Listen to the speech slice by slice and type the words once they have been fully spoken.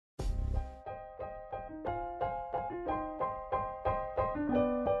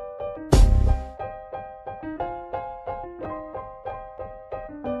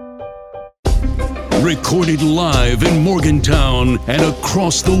Recorded live in Morgantown and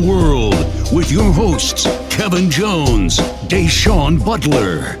across the world with your hosts, Kevin Jones, Deshaun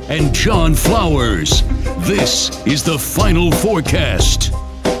Butler, and John Flowers. This is the Final Forecast.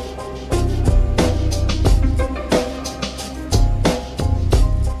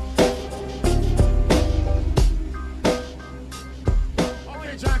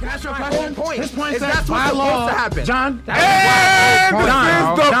 His point is that's what's supposed to happen. John, and this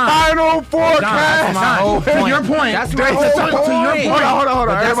is the Final Forecast. That's my whole point. Your point. That's my whole point. Hold on.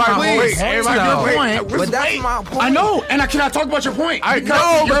 Everybody, wait. But that's my point. I know, and can I talk about your point? I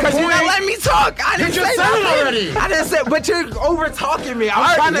know, because you're not letting me talk. I didn't just say said it nothing. already. I didn't say, but you're over talking me.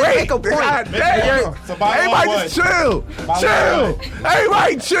 I'm trying to make a point. Everybody just chill.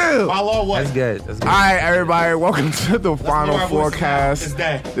 Everybody chill. My law was. That's good. All right, everybody, welcome to the Final Forecast.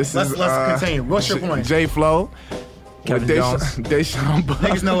 Let's continue. What's your point? J Flow. Kevin Jones. Deshaun Butler.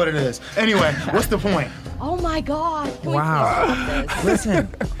 Niggas know what it is. Anyway, what's the point? Oh my God. Can Wow. we please stop this? Listen.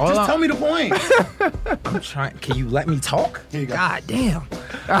 Just tell me the point. I'm trying. Can you let me talk? Here you go. God damn.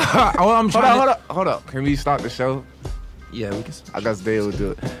 Hold up. Can we start the show? Yeah, we can. I guess Dave will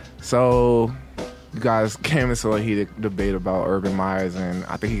do it. So, you guys came into a heated debate about Urban Myers, and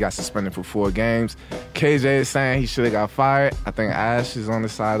I think he got suspended for 4 games. KJ is saying he should have got fired. I think Ash is on the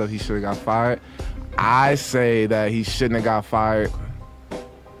side of he should have got fired. I say that he shouldn't have got fired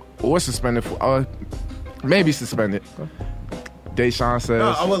or suspended for, maybe suspended. Deshaun says.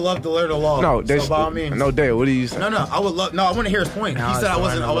 No, I would love to learn the law. No, so by all means. No, Dave, what do you say? No, I would love. No, I want to hear his point. Now He said I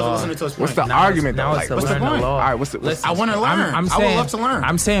wasn't listening to his point. What's the argument though? Now it's what's the learn point? law. All right, what's the I want to learn. I'm I would love to learn.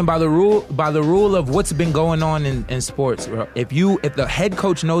 I'm saying by the rule of what's been going on in sports, if the head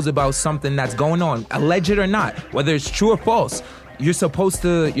coach knows about something that's going on, alleged or not, whether it's true or false, you're supposed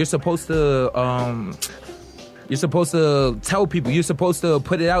to tell people. You're supposed to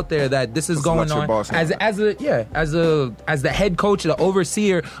put it out there that this is Just going let your on. boss know. As the head coach, the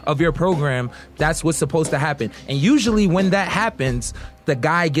overseer of your program, that's what's supposed to happen. And usually when that happens, the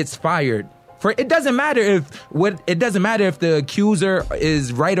guy gets fired. It doesn't matter if the accuser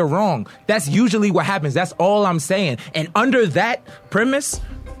is right or wrong. That's usually what happens. That's all I'm saying. And under that premise,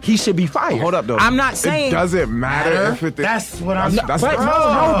 he should be fired. Hold up, though. I'm not saying it doesn't matter if it. That's what I'm.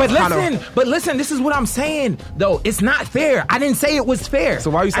 But listen, this is what I'm saying, though. It's not fair. I didn't say it was fair. So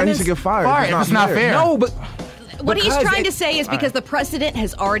why are you saying he should get fired? If it's not fair. No, but What he's because trying to say is because the precedent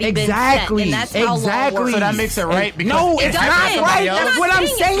has already Exactly. been set, and that's how law works. So that makes it right. Because no, it's doesn't. not You're right. not That's what I'm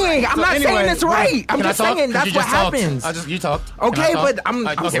saying it's saying. right. I'm not saying it's right. I'm Can I just talk? saying 'Cause that's you what just talked. happens. You talked. Okay, Can I but talk? I'm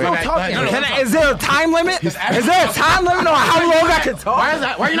Okay, still go ahead. talking. No, Is there a time limit? Is there a time limit on how long I can talk? Why is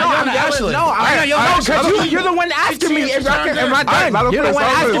that? Why are you not yelling at Ashley? No, because you're the one asking me if am I done. You're the one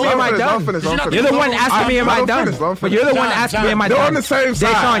asking me am I done. You're the one asking me am I done. But you're the one asking me am I done. They're on the same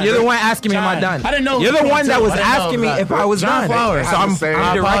side. Deshaun, you're the one asking me am I done. I didn't know. You're the one that was asking me if I was done. So I'm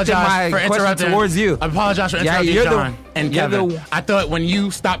directing my question towards you. I apologize for interrupting John and you're Kevin. I thought when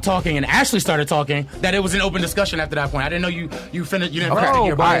you stopped talking and Ashley started talking that it was an open discussion after that point. I didn't know you finished. You didn't finish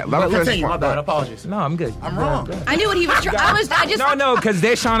your right, let me continue. My finish. bad. Apologies. No, I'm good. I'm wrong. I knew what he was trying. I just. No, because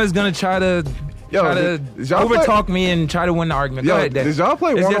Deshaun is gonna try to did y'all overtalk me and try to win the argument. Go ahead, Des. Did y'all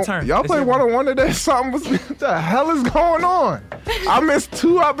play It's one? your turn. Y'all It's play your one on one today? Something was. What the hell is going on? I missed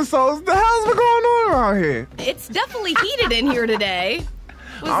 2 episodes. The hell's been going on around here? It's definitely heated in here today.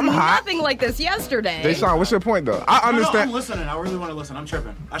 It was I'm hot. nothing like this yesterday. Deshaun, what's your point though? I No, understand. I'm listening. I really want to listen. I'm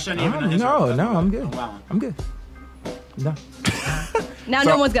tripping. I shouldn't even. No, interrupt. I'm good. I'm wilding. I'm good. No. Now So-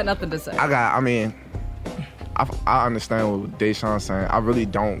 no one's got nothing to say. I understand what Deshaun's saying. I really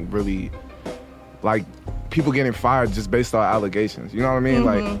don't like people getting fired just based on allegations. You know what I mean?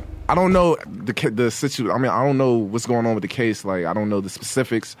 Like, I don't know the situation. I mean, I don't know what's going on with the case. Like, I don't know the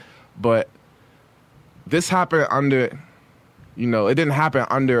specifics, but this happened under, it didn't happen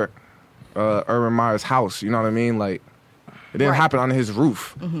under Urban Meyer's house. You know what I mean? Like, it didn't happen under his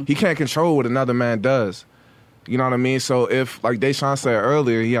roof. He can't control what another man does. You know what I mean? So if, like Deshaun said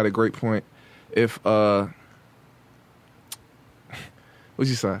earlier, he had a great point. If, what'd you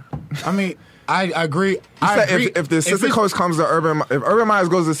say? I mean, I agree. If the assistant coach comes to if Urban Myers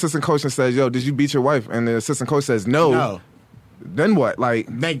goes to the assistant coach and says, "Yo, did you beat your wife?" and the assistant coach says, "No," then what? Like,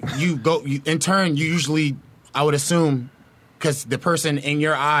 in turn, you usually, I would assume, because the person in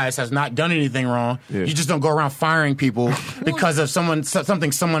your eyes has not done anything wrong, you just don't go around firing people because of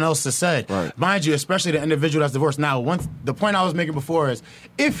something someone else has said. Right. Mind you, especially the individual that's divorced. Now, the point I was making before is,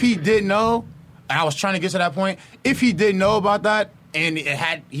 if he did know, and I was trying to get to that point, if he did know about that, and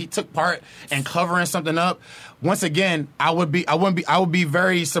he took part in covering something up, once again, I would be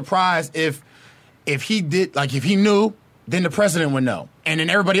very surprised if he did, like, if he knew then the president would know. And then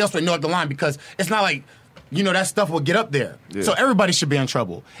everybody else would know up the line because it's not like, that stuff will get up there. Yeah. So everybody should be in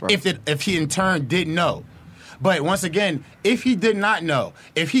trouble if he in turn didn't know. But once again, if he did not know,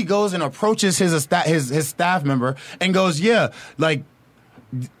 if he goes and approaches his staff member and goes, your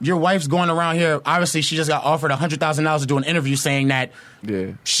wife's going around here. Obviously, she just got offered $100,000 to do an interview saying that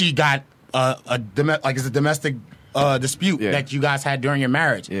she got it's a domestic dispute that you guys had during your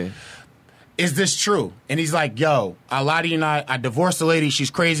marriage. Yeah. Is this true? And he's like, yo, I lied to you not. I divorced the lady. She's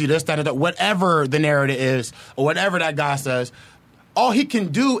crazy, this, that, and that. Whatever the narrative is or whatever that guy says, all he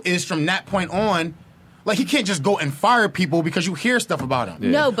can do is from that point on, he can't just go and fire people because you hear stuff about him. Yeah.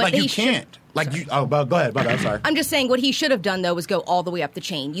 No, but you can't. Go ahead. I'm sorry. I'm just saying what he should have done, though, was go all the way up the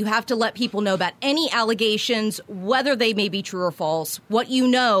chain. You have to let people know about any allegations, whether they may be true or false. What you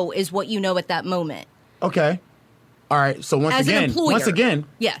know is what you know at that moment. Okay. All right. So once again,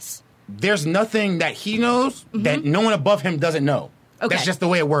 yes, there's nothing that he knows that no one above him doesn't know. Okay. That's just the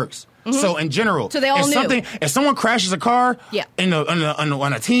way it works. Mm-hmm. So in general, so they all knew. If someone crashes a car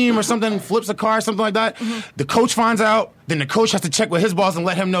on a team or something, flips a car, something like that, the coach finds out, then the coach has to check with his boss and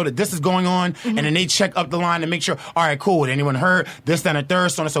let him know that this is going on, and then they check up the line to make sure, all right, cool, did anyone hurt, this, that, and the third,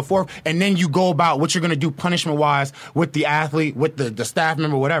 so on and so forth, and then you go about what you're going to do punishment-wise with the athlete, with the staff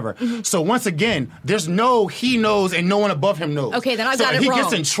member, whatever. So once again, there's he knows and no one above him knows. Okay, then I got it wrong. So if he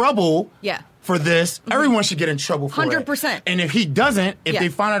gets in trouble... for this, everyone should get in trouble for 100%. it. And if he doesn't, if they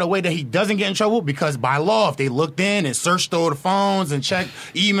find out a way that he doesn't get in trouble, because by law, if they looked in and searched all the phones and checked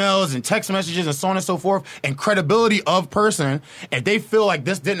emails and text messages and so on and so forth, and credibility of person, if they feel like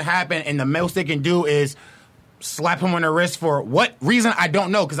this didn't happen and the most they can do is slap him on the wrist for what reason, I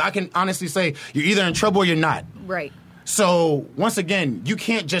don't know, because I can honestly say you're either in trouble or you're not. Right. So, once again, you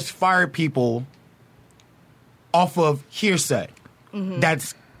can't just fire people off of hearsay.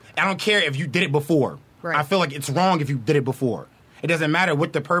 I don't care if you did it before. Right. I feel like it's wrong if you did it before. It doesn't matter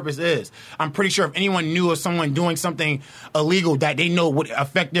what the purpose is. I'm pretty sure if anyone knew of someone doing something illegal that they know would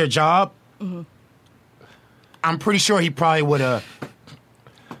affect their job, I'm pretty sure he probably would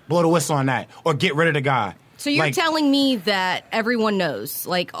blow the whistle on that or get rid of the guy. So you're telling me that everyone knows,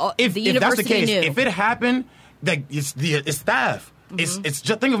 if the university that's the case, knew. if it happened, it's staff. It's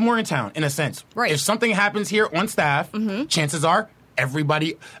just think of Morgantown in a sense. Right. If something happens here on staff, chances are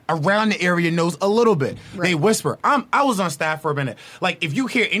everybody around the area knows a little bit. Right. They whisper. I was on staff for a minute. If you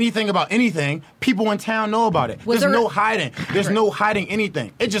hear anything about anything, people in town know about it. There's no hiding. There's no hiding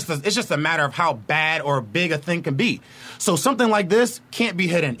anything. It's just a matter of how bad or big a thing can be. So something like this can't be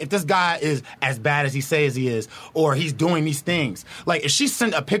hidden. If this guy is as bad as he says he is, or he's doing these things. If she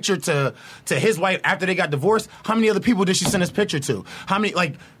sent a picture to his wife after they got divorced, how many other people did she send this picture to? How many,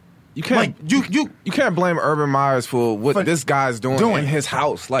 You can't you can't blame Urban Myers for what this guy's doing in his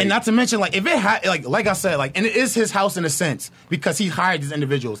house. And not to mention, if it like I said, and it is his house in a sense because he hired these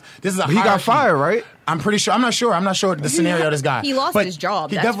individuals. This is he got fired, right? I'm pretty sure. I'm not sure the scenario of this guy. He lost his job.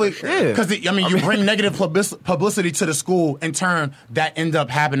 He that's definitely for sure. because you bring negative publicity to the school. In turn, that ends up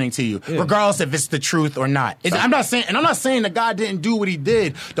happening to you, regardless if it's the truth or not. I'm not saying the guy didn't do what he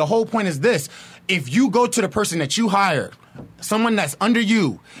did. The whole point is this: if you go to the person that you hired, someone that's under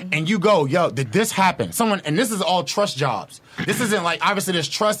you, and you go, yo, did this happen? And this is all trust jobs. This isn't obviously there's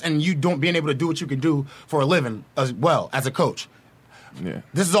trust and you don't being able to do what you can do for a living as well as a coach. Yeah.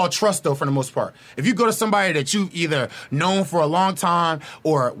 This is all trust, though, for the most part. If you go to somebody that you've either known for a long time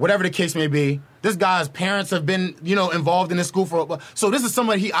or whatever the case may be, this guy's parents have been, involved in this school so this is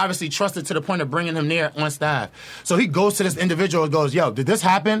somebody he obviously trusted to the point of bringing him there on staff. So he goes to this individual and goes, yo, did this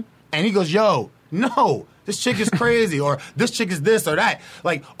happen? And he goes, yo, no. This chick is crazy, or this chick is this or that.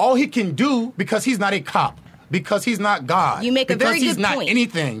 All he can do, because he's not a cop, because he's not God, you make a very good point. Because he's not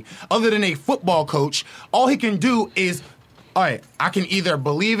anything other than a football coach, all he can do is, all right, I can either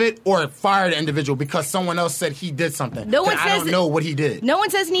believe it or fire the individual because someone else said he did something. I don't know what he did. No one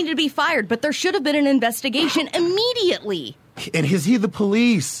says he needed to be fired, but there should have been an investigation immediately. And is he the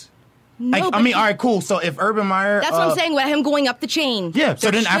police? No, all right, cool. So if Urban Meyer... That's what I'm saying about him going up the chain. Yeah, so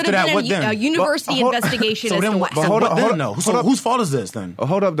then after that, what then? A university investigation so as then, to what happened. So whose fault is this then?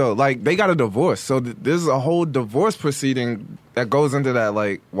 Hold up, though. They got a divorce. So this is a whole divorce proceeding that goes into that.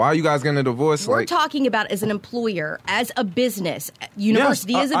 Why are you guys getting a divorce? We're talking about as an employer, as a business.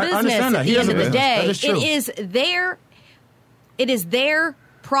 University is a business. I understand that. At the end of the day, it is their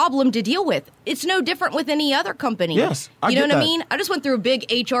problem to deal with. It's no different with any other company. Yes, you know what I mean? I just went through a big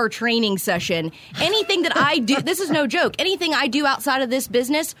HR training session. Anything that I do, this is no joke, anything I do outside of this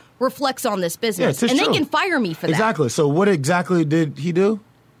business reflects on this business. Yeah, and they can fire me for that. Exactly. So what exactly did he do?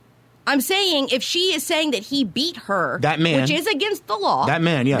 I'm saying if she is saying that he beat her, That man. which is against the law. That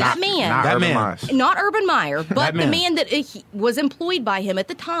man, yes. That man. Not That Urban man. Meyer. Not Urban Meyer, but That the man. man that was employed by him at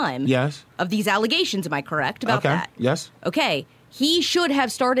the time Yes. of these allegations. Am I correct about Okay. that? Yes. Okay. He should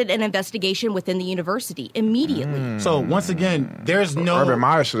have started an investigation within the university immediately. So once again, there's no Urban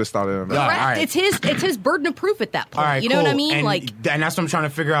Meyer should have started. Yeah. Correct. all right. It's his burden of proof at that point. All right, you know what I cool. mean? And, Like, and that's what I'm trying to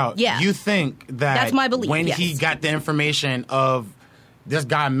figure out. Yeah. You think that That's my belief, when yes. he got the information of this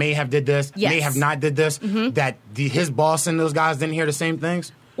guy may have did this, Yes. may have not did this, that his boss and those guys didn't hear the same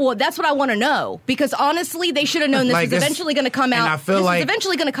things? well, that's what I want to know because honestly, they should have known this Like was this- eventually going to come and out. I feel this like is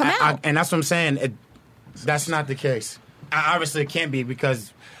eventually going to come out. and that's what I'm saying. That's not the case. Obviously, it can't be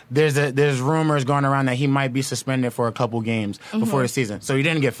because there's rumors going around that he might be suspended for a couple games before the season. So he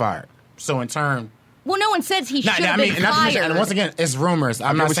didn't get fired. So in turn, well, no one says he should I have mean, been and that's- fired. and once again, it's rumors.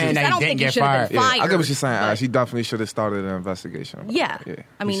 I'm not what saying you- that I he don't didn't think he get should have fired. been Yeah, I get fired, what you're saying, but- Ash. He definitely should have started an investigation. Yeah.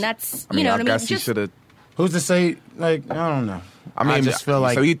 I mean, that's I mean, you know I what I mean. guess he should have. Who's to say? Like, I don't know. I mean, just feel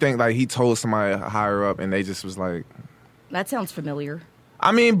like so you think like he told somebody higher up and they just was like, that sounds familiar.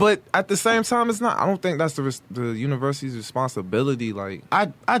 I mean, but at the same time, it's not. I don't think that's the university's responsibility. Like,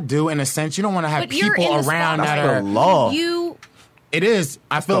 I do in a sense. You don't want to have But you're people in the around spotlight. that That's are the law. You It is.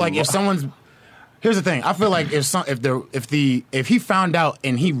 I feel the like law. if someone's here's the thing. I feel like if he found out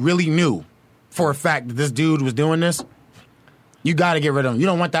and he really knew for a fact that this dude was doing this, you got to get rid of him. You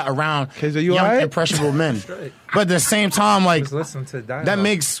don't want that around KJ, you young alright? impressionable men. But at the same time, like Just listen to dialogue. that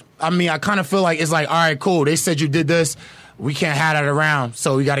makes. I mean, I kind of feel like it's like, all right, cool. They said you did this. We can't have that around,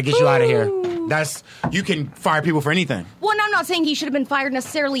 so we got to get you out of here. You can fire people for anything. Well, and I'm not saying he should have been fired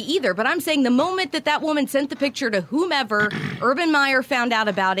necessarily either, but I'm saying the moment that woman sent the picture to whomever, Urban Meyer found out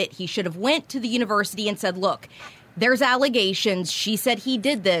about it, he should have went to the university and said, look, there's allegations. She said he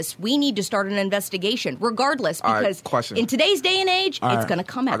did this. We need to start an investigation, regardless, All right, because question. in today's day and age, it's right. going to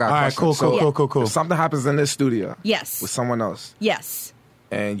come I out. got a All right, question. cool. If something happens in this studio, Yes. with someone else, Yes.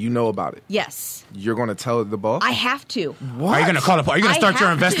 and you know about it, Yes. you're gonna tell the boss. I have to. Are you going to call it? Are you going I to start your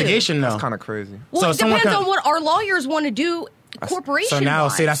have to. investigation though? That's kind of crazy. Well, So it someone depends can- on what our lawyers want to do corporation. So now,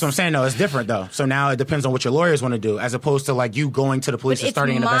 see, that's what I'm saying. though. It's different though. So now it depends on what your lawyers want to do, as opposed to like you going to the police and It's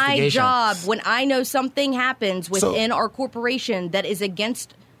starting an my investigation. job when I know something happens within our corporation that is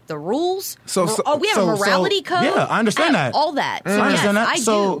against the rules. So- we have a morality code. Yeah, I understand have that. All that. So I understand yes, that. I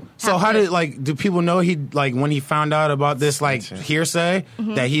So, do so have how to- did like do people know he like when he found out about this like hearsay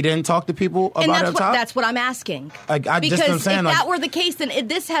that he didn't talk to people about And it up top? that's what I'm asking. Like, I just because am saying, if like- that were the case, then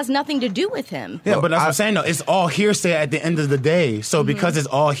this has nothing to do with him. Yeah, but that's what I'm saying though. It's all hearsay at the end of the day. Mm-hmm. So because it's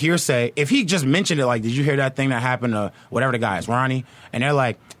all hearsay, if he just mentioned it, like, did you hear that thing that happened to whatever the guy is, Ronnie? And they're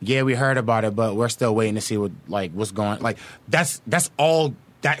like, yeah, we heard about it, but we're still waiting to see what's going. Like that's all.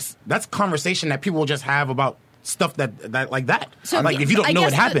 That's conversation that people just have about stuff that like that. So like if you don't I know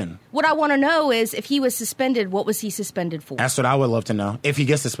guess it happened. what I want to know is if he was suspended, what was he suspended for? That's what I would love to know. If he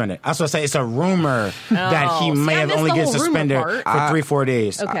gets suspended. That's what I say. It's a rumor that he see, may I have missed only the get whole rumor suspended part. for 3-4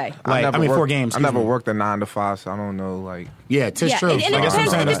 days. Okay. Like, I mean, 4 games. I never excuse me. worked a 9 to 5, so I don't know. Like, Yeah, it's Yeah, true. and it Like, that's what I'm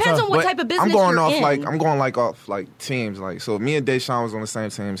depends- saying. it That's depends tough. on what But type of business I'm going you're off in. like I'm going like off like teams. Like, so me and Deshaun was on the same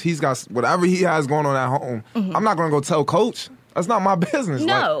teams. He's got whatever he has going on at home. I'm not gonna go tell coach. That's not my business.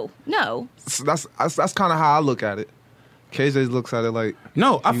 no. So that's kind of how I look at it. KJ looks at it like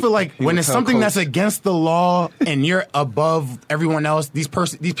No, I feel like he when would it's tell something coach. that's against the law and you're above everyone else, these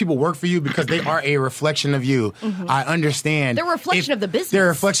people work for you because they are a reflection of you. I understand. They're a reflection of the business. They're a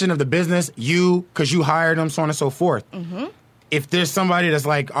reflection of the business, you, because you hired them, so on and so forth. If there's somebody that's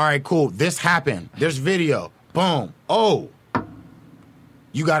like, all right, cool, this happened, there's video, boom,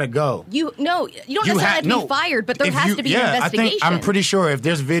 you gotta go. You don't necessarily have to be fired, but there If has to be an investigation. I'm pretty sure if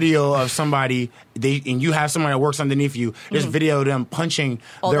there's video of somebody and you have somebody that works underneath you, there's video of them punching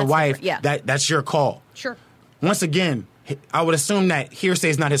Oh, their that's wife. different, yeah. That's your call. Sure. Once again, I would assume that hearsay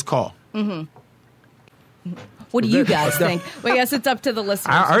is not his call. What do you guys think? Well, I guess it's up to the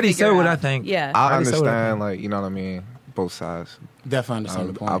listeners. I to already figure said what out. I think. Yeah. I already said what I understand. Like, you know what I mean. Both sides. Definitely understand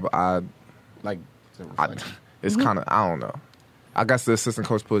the point. I like, it's kind of I don't know. I guess the assistant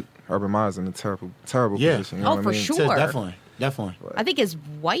coach put Urban Myers in a terrible Yeah. position. You know Oh, what for I mean? sure. definitely. I think his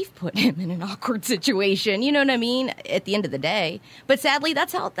wife put him in an awkward situation. You know what I mean? At the end of the day, but sadly,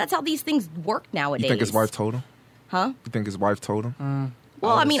 that's how these things work nowadays. You think his wife told him? Huh? You think his wife told him?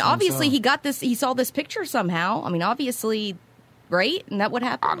 Well, I mean, assume obviously so. he got this. He saw this picture somehow. I mean, obviously, right? And that what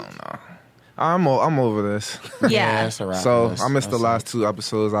happened? I don't know. I'm over this. Yeah. that's a wrap. So That's- I missed the that's last 2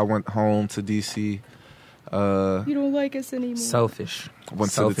 episodes. I went home to DC. You don't like us anymore. Selfish.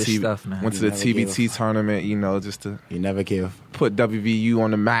 Went Selfish to the TV, stuff, man. Went to the You never TBT tournament. You know, just to You never give. put WVU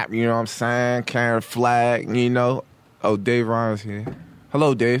on the map. You know what I'm saying? Carrying a flag. You know. Oh, Dave Ryan's here.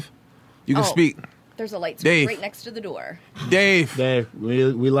 Hello, Dave. You can speak. There's a light switch Dave. right next to the door. Dave. Dave, we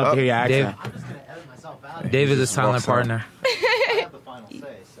love to hear your accent. Dave is a silent partner.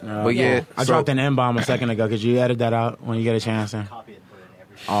 But yeah, I dropped an N-bomb a second ago. Could you edit that out when you get a chance?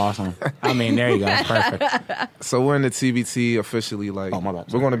 Awesome. I mean, there you go. It's perfect. So we're in the TBT officially. Like, Oh, my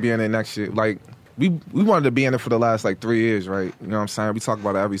bad. we're going to be in it next year. Like, we wanted to be in it for the last, 3 years, right? You know what I'm saying? We talk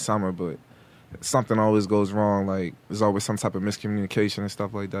about it every summer, but something always goes wrong. Like, there's always some type of miscommunication and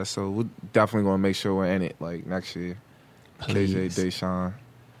stuff like that. So we're definitely going to make sure we're in it, next year. Please. KJ, Deshaun.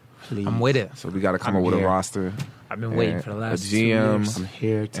 Please. I'm with it. So we got to come I'm up with here. a roster. I've been waiting and for the last a 2 GM. years. I'm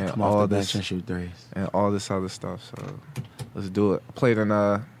here to And come all off the bench this- and shoot threes. And all this other stuff. So let's do it. I played in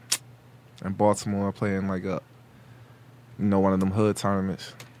Baltimore. I played in one of them hood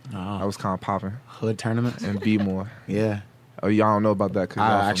tournaments. I was kind of popping. Hood tournaments? And B-more. Yeah. Oh, y'all don't know about that. 'Cause y'all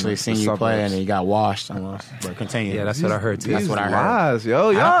I from actually the seen you suburbs. play and you got washed almost. But continue. Yeah, that's what I heard too. That's what I heard. Lies, yo.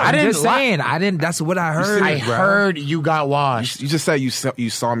 Y'all, I'm didn't just lie. saying. I didn't. That's what I heard. I bro. heard you got washed. You just said you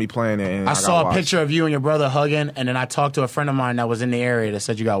saw me playing it. And I got saw a washed. picture of you and your brother hugging, and then I talked to a friend of mine that was in the area that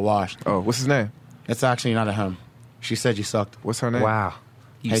said you got washed. Oh, what's his name? It's actually not a him. She said you sucked. What's her name? Wow.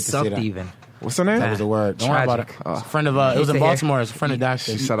 You Hate to see sucked that. even. What's her name? That was the word. Don't worry about it. Tragic. It's a friend of it was Hate in to Baltimore. It's a friend of Dax.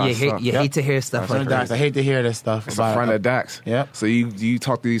 She It's said I You suck. hate to hear stuff a friend like of Dax. I that. hate to hear this stuff. It's a friend of Dax. Yep. So you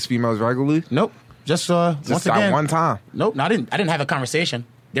talk to these females regularly? Nope. Just Just once that again. one time. Nope. No, I didn't have a conversation.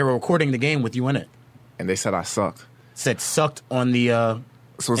 They were recording the game with you in it. And they said I sucked. Said sucked on the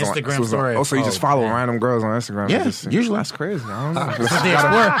So it's Instagram story. Oh, so you just follow random girls on Instagram? Yeah, and just, usually. That's crazy. I don't know. That's what the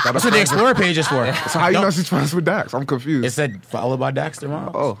Explorer, that's what the Explorer page is for. So how you know she's friends with Dax? I'm confused. It said followed by Daxter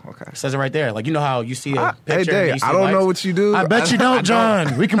Miles. Oh, okay. It says it right there. Like, you know how you see a Hey, picture. and Dave, you see I don't likes? know what you do. I bet you don't,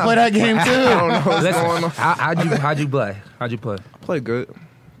 John. We can play that game too. I don't know what's Listen, going on. how'd you play? How'd you play? Play good.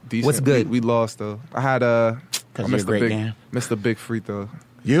 Decent. What's good? We lost though. I had I you're a missed great big game. missed a big free throw.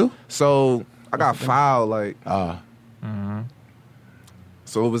 You? So I got fouled Uh,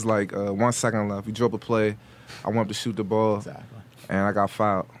 so it was 1 second left. We drove a play. I went up to shoot the ball. Exactly. And I got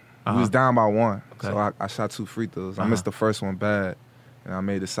fouled. We was down by one. Okay. So I shot 2 free throws. I missed the first one bad. And I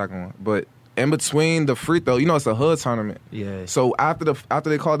made the second one. But in between the free throw, it's a hood tournament. Yeah. So after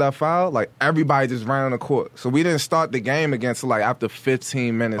they called that foul, everybody just ran on the court. So we didn't start the game again till after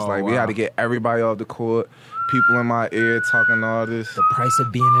 15 minutes. We wow. had to get everybody off the court. People in my ear talking all this. The price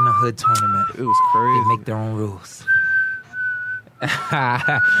of being in a hood tournament. It was crazy. They make their own rules.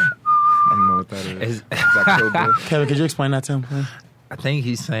 I don't know what that is. Is- Is that Kill Bill? Kevin, could you explain that to him, please? I think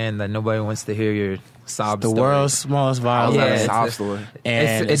he's saying that nobody wants to hear your sob The story. world's smallest violin. Yeah, That's it's a sob a- story.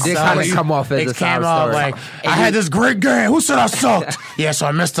 And it did sounds kinda come off as it a sob came off story. like, I had this great game. Who said I sucked? Yeah, so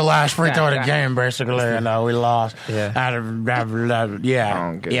I missed the last free throw of the game, basically, and we lost. Yeah. Yeah. I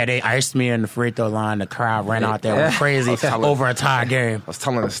don't get Yeah, it. they iced me in the free throw line. The crowd ran out there went crazy over a tie game. I was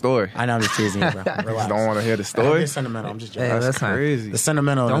telling the story. I know I'm just teasing you, bro. I Relax. don't want to hear the I'm story. just sentimental. I'm just joking. Yeah, That's that's not- crazy. The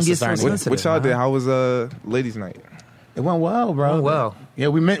sentimental. Don't get so necessary. sensitive. What y'all man. did? How was ladies' night? It went well, bro. Went well. Yeah,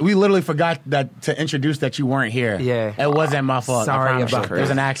 we literally forgot that to introduce that you weren't here. Yeah. It wasn't my fault. Sorry I promise about you. It was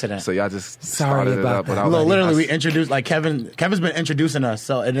an accident. So y'all just Sorry started it about up that. without Well, letting literally, us- we introduced Kevin's been introducing us,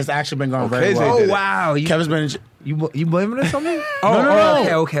 so and it's actually been going very KJ well. did Oh it. wow! Kevin's been. You blaming us on me? Oh,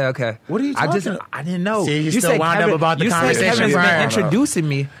 no. okay. What are you I talking- I didn't know. See, he you still said wound up Kevin, about the you conversation said Kevin's prior. been introducing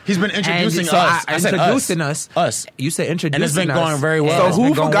me. He's been introducing And so us. I I said introducing us. us. Us. You said introducing And it's been us. going very well. And So it's who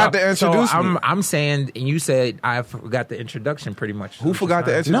been going forgot well. to introduce so me? I'm saying, and you said I forgot the introduction pretty much. Who forgot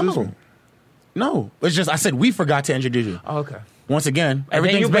to introduce me? No, it's just I said we forgot to introduce you. Oh, okay. Once again, And then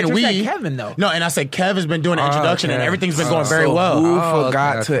everything's but been you we. said Kevin though. No, and I said Kev has been doing the introduction, and okay. everything's been going very So well. Who Oh,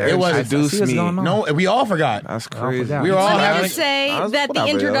 forgot okay, to It was- introduce I see what's me? going on. No, we all forgot. That's crazy. forgot. We were all Let me having. just say That's that the whatever,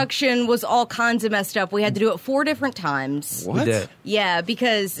 yo. introduction was all kinds of messed up. We had to do it 4 different times. What? We did. Yeah,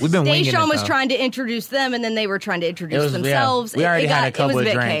 because We've been winging Deshaun it, was though. trying to introduce them, and then they were trying to introduce It was themselves. We already it had a it couple was of a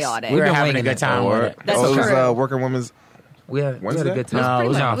bit drinks. chaotic. We were been having a winging good it. time with it. That's it was true. working women's. We had a Wednesday? good time. No, it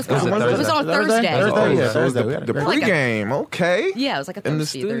was Pretty on- much. it was It was on Thursday. Thursday, Oh, yeah, so it was Thursday. We the had a great Like a- pregame. Okay. Yeah, it was like a In the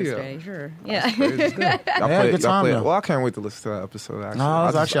Thursday, studio. Thursday, sure. Yeah. Y'all Yeah, good time, though. Well, I can't wait to listen to that episode. Actually, No, it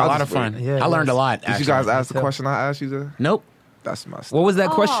was actually a lot of fun. Yeah, it I learned a was. lot. Did you actually. guys ask the too. question I asked you? There? Nope. That's my stuff. What was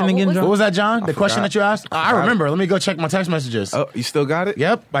that question what again, was John? What was that, John? The question forgot. that you asked? I remember. Let me go check my text messages. Oh, you still got it?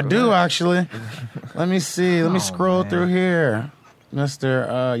 Yep, I do actually. Let me see. Let me scroll man. through here,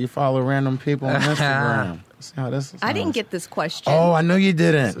 Mister. You follow random people on Instagram. See how this I didn't sounds. get this question. Oh, I know you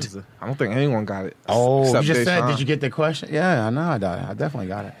didn't. I don't think anyone got it. Oh, you except just said. Deshaun. Did you get the question? Yeah, I know. I got it. I definitely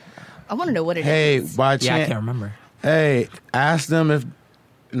got it. I want to know what it is. Hey, by Yeah, I chance. can't remember. Hey, ask them if.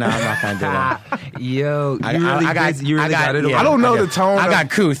 No, I'm not gonna do that. Yo, I- you really I got- did- you really I got- got it. yeah. I don't know I the got- tone. I of- got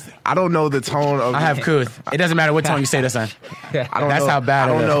Kuth. I don't know the tone of. I have Kuth. It doesn't matter what tone you say this on. I don't That's know, how bad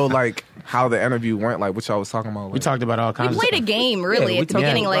I it don't is. know like how the interview went, like what y'all was talking about. Like, We talked about all We kinds of played a stuff. game, really, we at the talked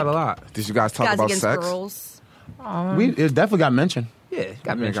beginning, about like a lot. did you guys talk guys about against sex? girls. It definitely got mentioned. Yeah, got Yeah,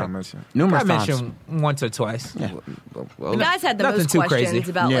 got mentioned. mentioned. Numerous Got times. mentioned once or twice. Yeah. Well, The guys had the Nothing most too questions crazy.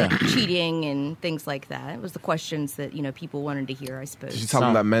 about Yeah. like cheating and things like that. It was the questions that people wanted to hear, I suppose. did you tell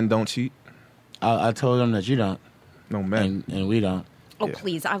them that men don't cheat? I told them that you don't, No, men. and we don't. Oh, Yeah.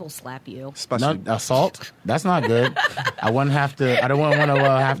 please, I will slap you. Especially. No, assault? That's not good. I don't want to have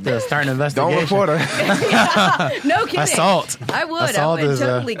to start an investigation. Don't report her. No kidding. Assault. I would. Assault I would is,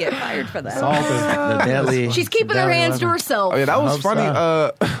 totally get fired for that. Assault is the deadly. She's keeping her deadly hands to weapon. herself. Oh yeah, that was hope funny.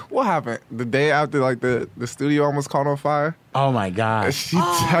 so. What happened the day after like the studio almost caught on fire? Oh my God. She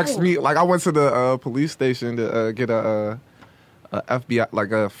texted me like I went to the police station to get a FBI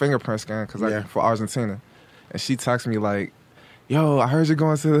like a fingerprint scan Yeah. for Argentina, and she texted me like, "Yo, I heard you're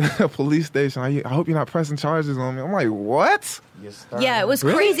going to the police station. I hope you're not pressing charges on me." I'm like, "What?" Yeah, it was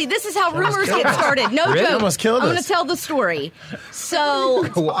crazy. This is how rumors get started. No Really? joke. Almost killed I'm going us. to tell the story. So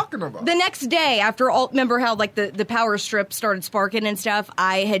Talking about. the next day, after all, remember how like the power strip started sparking and stuff?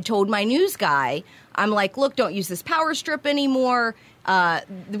 I had told my news guy, I'm like, look, don't use this power strip anymore.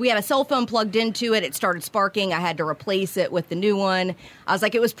 We had a cell phone plugged into it. It started sparking. I had to replace it with the new one. I was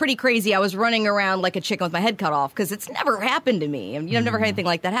like, it was pretty crazy. I was running around like a chicken with my head cut off because it's never happened to me. I've never had anything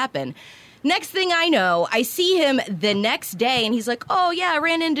like that happen. Next thing I know, I see him the next day, and he's like, oh, yeah, I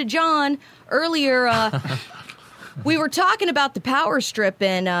ran into John earlier. We were talking about the power strip,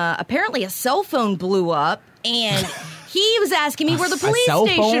 and apparently a cell phone blew up, and he was asking me where the police cell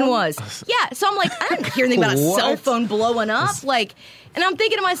station phone? was. Yeah, so I'm like, I didn't hear anything about a What? cell phone blowing up. Like, and I'm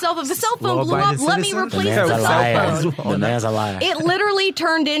thinking to myself, if a cell phone blew up, Law-abiding let me citizen? replace The man's the a cell liar. phone. The man's a liar. It literally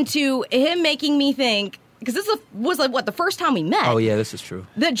turned into him making me think, because this was like, what, the first time we met? Oh yeah, this is true.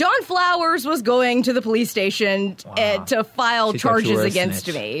 That John Flowers was going to the police station to file She thought you charges were a against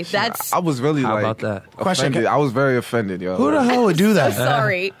snitch. me. That's I was really How like about that? Question, offended. I was very offended, yo. Who the hell would do that?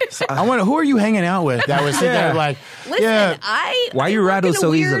 sorry. I wonder who are you hanging out with that would sit there like, Listen, yeah, I Why you work rattle in a so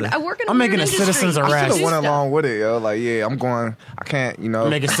weird, easily? I work in a I'm weird making a industry. citizen's I arrest. I should should do have went stuff. along with it, yo. Like, yeah, I'm going. I can't, I'm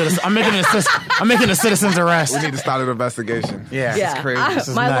making a citizen's arrest. We need to start an investigation. Yeah. Yeah, It's crazy. This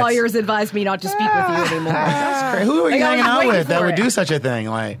is my nuts. lawyers advised me not to speak with you anymore. That's crazy. Who are you Like, I hanging was out waiting with that for would it. do such a thing?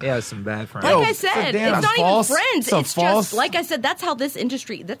 Like, Yeah, some bad friends. Like Yo, I said, damn, it's that's not false. even friends. So It's false. just like I said. That's how this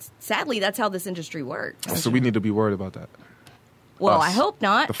industry. That's how this industry works. So we need to be worried about that. Well, Us. I hope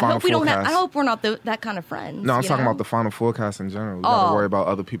not. The I final hope we don't have. I forecast. hope we're not that kind of friends. No, I'm you talking know? about the final forecast in general. We gotta Oh. worry about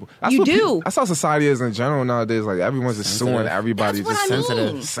other people. You what do. That's how society is in general nowadays. Like everyone's just suing Sensitive. everybody. That's what Just I mean.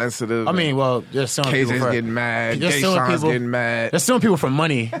 sensitive. sensitive. I mean, well, just suing people KJ's for getting mad. Just Jay suing Sean's people- getting mad. They're suing people for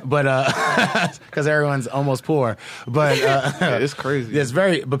money, but because everyone's almost poor. But Yeah, it's crazy.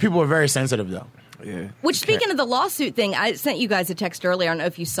 but people are very sensitive though. Yeah. Which, speaking of the lawsuit thing, I sent you guys a text earlier. I don't know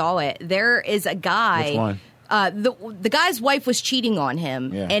if you saw it. There is a guy. Which one? The guy's wife was cheating on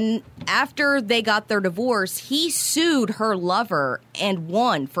him, Yeah. and after they got their divorce, he sued her lover and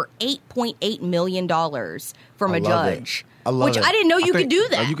won for $8.8 million from I a love it. judge. I love which it. I didn't know you I could think- do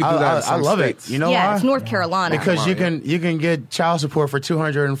that. You could do that in I some love states. it. You know yeah, why? it's North Carolina. Because you can get child support for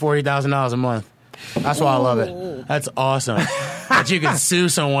 $240,000 a month. That's why I love it. That's awesome. That you can sue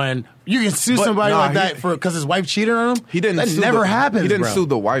someone. You can sue But, somebody nah, like he- that because his wife cheated on him. He didn't That sue never the- happens. he didn't bro. sue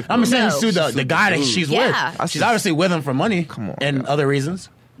the wife, I'm bro. saying No. sue the Sued guy that the she's dude. Yeah. with. She's obviously with him for money. Come on, and yeah. other reasons.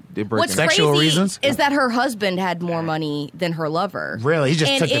 They're breaking What's it. Sexual crazy reasons? is that her husband had more money than her lover. Really, he just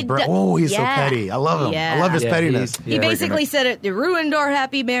And took the it bread. do- Oh, he's so Yeah. petty. I love him. Yeah. I love his Yeah, pettiness. he's- He Yeah. basically said it ruined our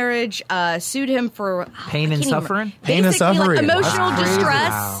happy marriage. Sued him for Pain I and can't even- suffering? Pain and basically, suffering. Like emotional Wow. distress.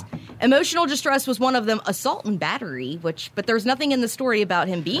 Wow. Emotional distress was one of them. Assault and battery, but there's nothing in the story about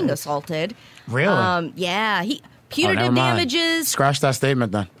him being assaulted. Really? Yeah. He Oh, punitive never mind. damages, Scratch that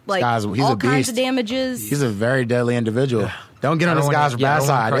statement then. like This guy's, he's all a beast. kinds of damages. He's a very deadly individual. Don't get on this guy's bad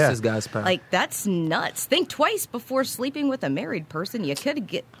side. Cross Yeah. this guy's path. Like, that's nuts. Think twice before sleeping with a married person. You could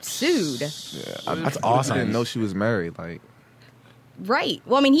get sued. That's I awesome. didn't know she was married. Like, Right.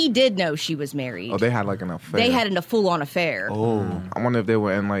 Well, I mean, he did know she was married. oh, they had like an affair. They had a full-on affair. Oh, I wonder if they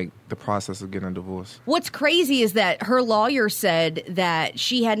were in like the process of getting a divorce. What's crazy is that her lawyer said that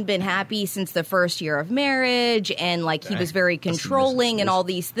she hadn't been happy since the first year of marriage, and like he was very controlling and all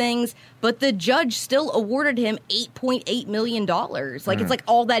these things. But the judge still awarded him $8.8 million. Like, it's like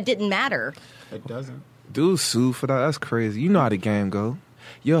all that didn't matter. it doesn't. Dude, sue for that. That's crazy. You know how the game go.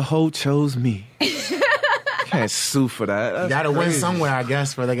 Your hoe chose me. Can't sue for that. That's You got to win crazy. somewhere, I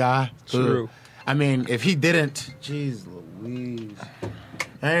guess, for the guy. True. I mean, if he didn't, jeez Louise.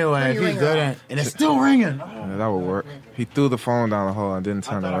 Anyway, if your he ringer didn't, and it's still ringing. Yeah, that would work. He threw the phone down the hole and didn't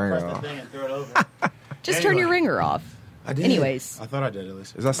turn the ringer off. Just turn your ringer off. I did. Anyways. I thought I did at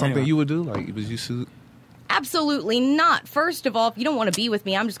least. Is that something Anyway. you would do? Like, was you sued? Absolutely not. First of all, if you don't want to be with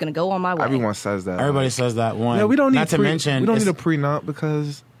me, I'm just going to go on my way. Everyone says that. Everybody says that one. Yeah, we don't need Not to mention we don't it's- need a prenup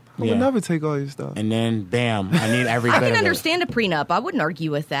because I Yeah. would never take all your stuff. And then, bam, I need every I bit can of understand a prenup. I wouldn't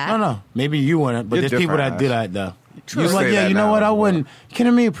argue with that. it. No, maybe you wouldn't, but You're there's people different, that do Ash. that though. True. You're like, Say yeah, that you know now, what? I boy. wouldn't.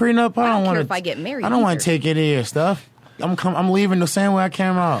 Kidding me, a prenup? I don't care want if I get married I don't want either. to take any of your stuff. I'm leaving the same way I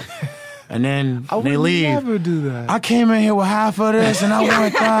came out. And then I they would leave. never do that. I came in here with half of this, and I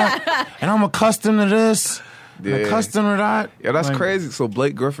want that, and I'm accustomed to this, Yeah. accustomed to that. Yeah, that's Like, crazy. So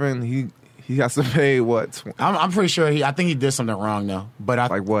Blake Griffin, he has to pay what? I'm pretty sure I think he did something wrong though. But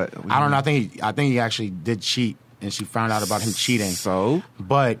Like what? I don't know. I think he actually did cheat, and she found out about him cheating. So,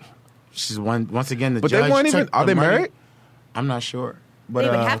 But she's once again the but judge. they weren't even. took Are the they money. married? I'm not sure. But They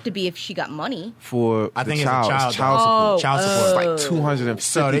would have to be if she got money. For I the think child, it's a child Oh, support. child support. It's like $250,000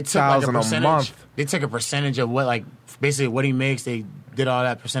 So they took like a a percentage. month. They took a percentage of what, like, basically what he makes. They did all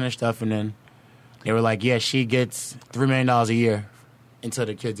that percentage stuff, and then they were like, "Yeah, she gets $3 million a year until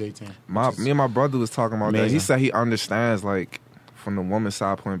the kid's 18." Me and my brother was talking about that. He amazing. said he understands, like, from the woman's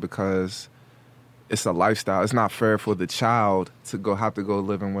side point, because it's a lifestyle. It's not fair for the child to have to go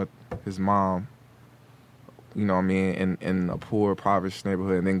living with his mom. You know what I mean? In a poor, impoverished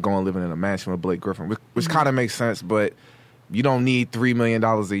neighborhood, and then going living in a mansion with Blake Griffin, which kind of makes sense. But you don't need $3 million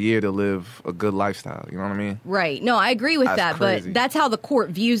a year to live a good lifestyle. You know what I mean? Right. No, I agree with That's that, crazy. but that's how the court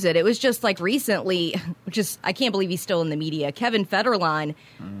views it. It was just like recently, which is, I can't believe he's still in the media. Kevin Federline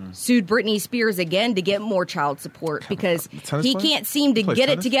sued Britney Spears again to get more child support because tennis he player? can't seem to Plays get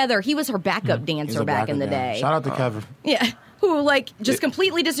it tennis? together. He was her backup dancer He's a back in the backup day. guy. Shout out to Kevin. Yeah. Who, like, just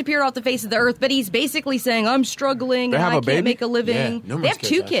completely disappeared off the face of the earth, but he's basically saying, I'm struggling They and have I a baby? can't make a living. Yeah, They numerous have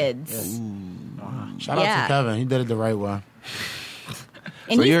two kids, kids. Shout out Yeah. to Kevin. He did it the right way.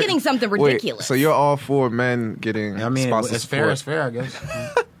 And So he's you're- getting something wait, ridiculous. so you're all for men getting I mean, spousal it's fair. support. It's fair, I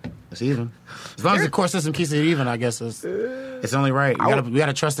guess. It's even. As long as the court system keeps it even, I guess it's only right. We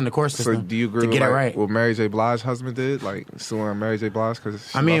gotta trust in the court So system do you agree to with get it like, right. what Mary J. Blige's husband did? Like suing Mary J. Blige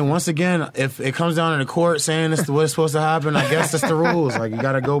because I mean, once again, if it comes down to the court saying it's what is supposed to happen, I guess it's the rules. Like, you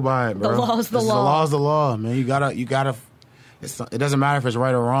gotta go by it, bro. The law's the It's law. The law's the law, man. You gotta. It doesn't matter if it's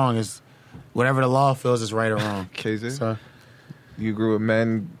right or wrong. It's whatever the law feels is right or wrong. KJ, So, you agree with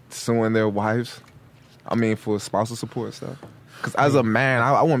men suing their wives? I mean, for spousal support and stuff. Because as a man,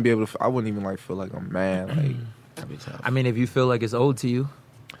 I wouldn't be able to. I wouldn't even like feel like a man. Like, that'd be tough. I mean, if you feel like it's owed to you,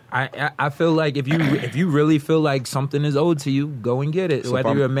 I feel like if you really feel like something is owed to you, go and get it, So if whether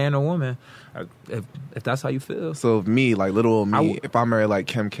I'm- you're a man or woman. If that's how you feel. so if me, like little old me, I if I married like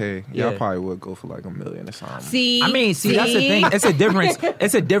Kim K, I Yeah. probably would go for like $1 million or something. See, I mean, see, that's the thing. It's a difference.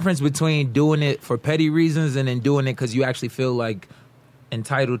 It's a difference between doing it for petty reasons and then doing it because you actually feel like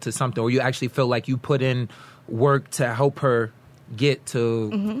entitled to something, or you actually feel like you put in work to help her get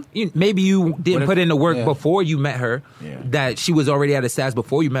to. Maybe you didn't if- put in the work yeah. before you met her. Yeah. That she was already at a status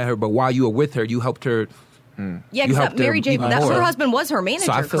before you met her, but while you were with her, you helped her. Yeah, You because helped her Mary J. even That, more. her husband was her manager,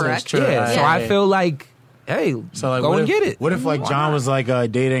 So I feel correct? true. Yeah. So Yeah. I feel like, hey, So like, go what and if, get it. What if like Why John not? was like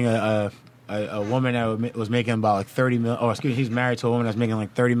dating a woman that was making about like 30 million? Oh, excuse me, he's married to a woman that's making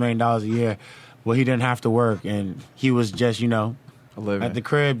like $30 million a year. Well, he didn't have to work, and he was just living. at the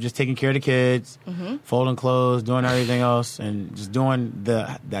crib, just taking care of the kids, folding clothes, doing everything else, and just doing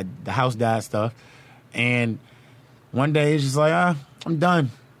the house dad stuff. And one day he's just like, I'm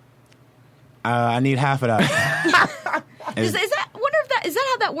done. I need half of that. Is that? Wonder if that is that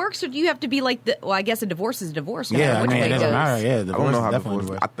how that works, or do you have to be like the? Well, I guess a divorce is a divorce. No Yeah, matter I which mean, way it doesn't goes. matter. Yeah, I don't divorce know is how definitely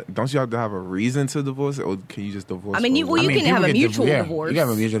divorce. divorce. Don't you have to have a reason to divorce it, or can you just divorce? I mean, for well, you divorce? can have a people get mutual divorce. You can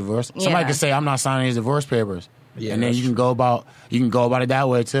have a mutual divorce. Somebody Yeah. can say, "I'm not signing these divorce papers," Yeah, and then that's you can go about it that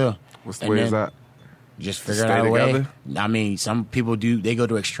way too. What's the And way is then that? Just figure Stay out a way. together? I mean, some people do. They go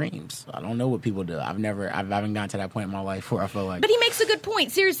to extremes. I don't know what people do. I haven't gotten to that point in my life where I feel like. But he makes a good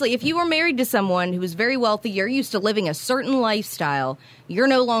point. Seriously, if you were married to someone who was very wealthy, you're used to living a certain lifestyle, you're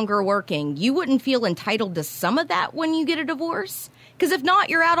no longer working, you wouldn't feel entitled to some of that when you get a divorce? Because if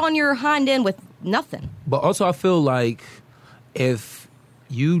not, you're out on your hind end with nothing. But also, I feel like if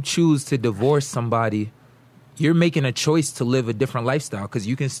you choose to divorce somebody, you're making a choice to live a different lifestyle because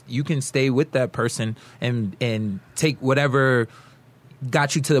you can stay with that person and take whatever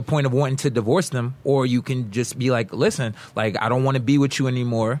got you to the point of wanting to divorce them, or you can just be like, listen, like I don't want to be with you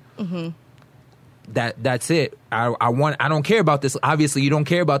anymore. That's it. I don't care about this. Obviously, you don't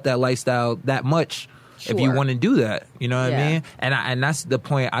care about that lifestyle that much. If you Sure. want to do that, you know what Yeah. I mean? And that's the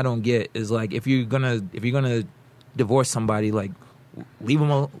point I don't get is like if you're gonna divorce somebody, like leave them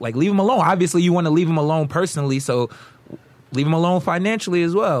alone. Obviously, you want to leave them alone personally, so leave them alone financially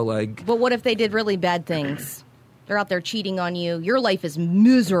as well. Like But what if they did really bad things? They're out there cheating on you. Your life is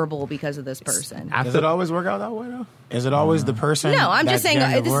miserable because of this person. Does it always work out that way though? Is it always the person? No, I'm just that's saying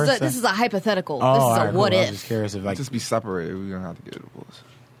getting divorced? this is a hypothetical. Oh, This is all a right, what cool. I was if. just curious if like Just be separated. We're gonna have to get a divorce.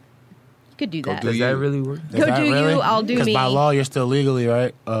 Could do that. do Does you. that really work? Is Go that do you, really? I'll do me. Because by law, you're still legally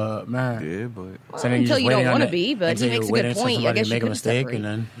right, married. Yeah, but So then Until just you don't waiting on wanna the- be, but until he makes you're a good waiting for point. I somebody guess to make you a could mistake, separate. and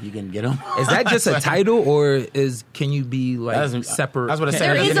then you can get them. Is that just a title, or can you be like Doesn't- separate? that's what I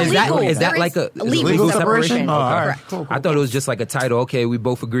said. There is a Is that, legal. is that there like is a legal separation? Oh, all Okay. right. Cool, I thought it was just like a title. Okay, we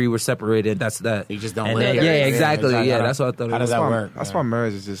both agree we're separated. That's that. You just don't And live then- there. Yeah, exactly. Yeah, Yeah, how- that's what I thought. how It does was. that why- work? That's why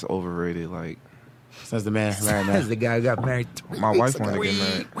marriage is just overrated. Like Says the man. Married As man. the guy who got married. my wife wanted to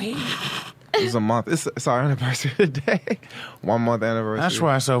get married. It's a month. It's our anniversary today. 1 month anniversary. That's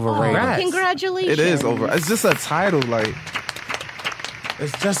why it's overrated. Congrats. Congratulations. It is over. It's just a title. Like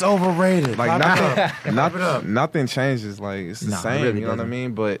It's just overrated. Like Clap it up. nothing, nothing changes. Like it's the No, it same. really You know what I doesn't.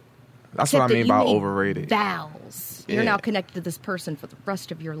 mean? But that's Except what I that mean you by made overrated. Vows. You're Yeah. now connected to this person for the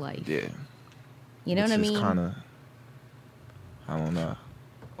rest of your life. Yeah. You know what I mean? Kind of. I don't know.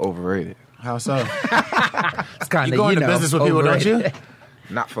 Overrated. How so? It's kind You of go into business with people, don't you?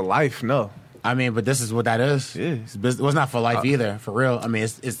 Not for life. No. I mean, but this is what that is. Yeah. It's business. Well, it's not for life either, for real. I mean,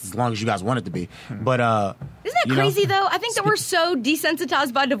 it's as long as you guys want it to be. But Isn't that you know? crazy though? I think that we're so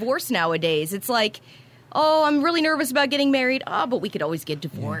desensitized by divorce nowadays. It's like, oh, I'm really nervous about getting married. Oh, but we could always get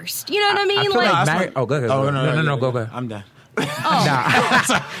divorced. You know what I mean? I feel like that's married. what- Oh, go ahead. Oh, no, go ahead. I'm done.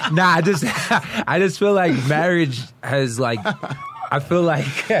 Nah, I just feel like marriage has like. I feel like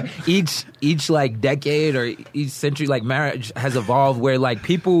each like decade or each century, like marriage has evolved where like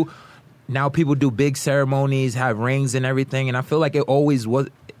people do big ceremonies, have rings and everything, and I feel like it always was.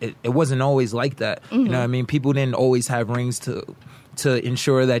 It wasn't always like that. You know what I mean? People didn't always have rings to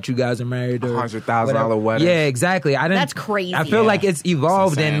ensure that you guys are married. Or $100,000 whatever. wedding. Yeah, exactly. I didn't. That's crazy. I feel Yeah. like it's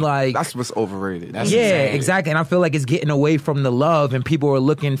evolved It's insane. and like That's what's overrated. That's yeah, insane. exactly. And I feel like it's getting away from the love, and people are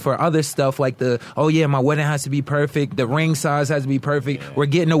looking for other stuff like my wedding has to be perfect, the ring size has to be perfect. We're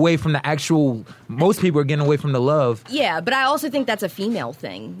getting away from the actual. Most people are getting away from the love. Yeah, but I also think that's a female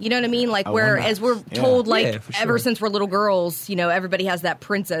thing. You know what I mean? Like, I where wonder. as we're Yeah. told, like, Yeah, for ever sure. since we're little girls, you know, everybody has that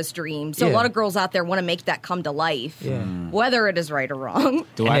princess dream. So a Yeah. lot of girls out there want to make that come to life, Yeah. whether it is right or wrong.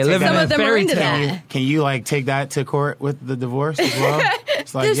 Do And I they take live that? Some in of a them are fairy into tale. that. Can you like take that to court with the divorce as well?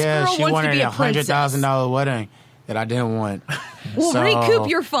 It's like, This yeah, girl she wants to wanted be a $100,000 wedding that I didn't want. We'll So, recoup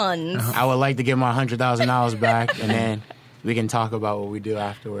your funds. I would like to get my $100,000 back, and then we can talk about what we do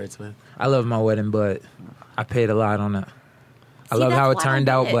afterwards. With I love my wedding, but I paid a lot on it. I See, love how it that's why I turned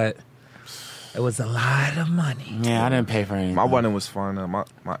don't out, get but it was a lot of money. yeah, I didn't pay for anything. My wedding was fun.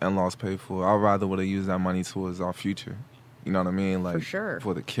 My in-laws paid for it. I'd rather would have used that money towards our future. You know what I mean? Like sure.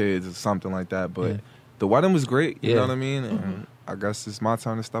 for the kids or something like that. But the wedding was great. You Yeah. know what I mean? And I guess it's my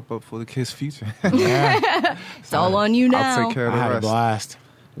turn to step up for the kids' future. Yeah, It's all on you now. I'll take care of I the had a rest. blast.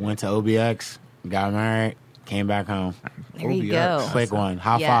 Went to OBX, got married, came back home. There you OBX. go. Quick one,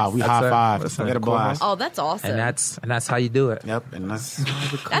 high Yes. five. We That's high a- five. that's We a had a cool blast. Oh, that's awesome. And that's how you do it. Yep, and that's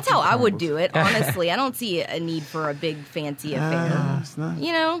That's how I would do it, honestly. I don't see a need for a big fancy affair. it's not.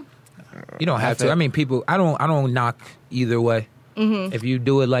 You know? You don't have That's to. it. I mean, people. I don't knock either way. If you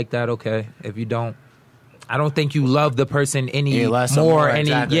do it like that, okay. If you don't, I don't think you love the person any Yeah, less or more. more, Any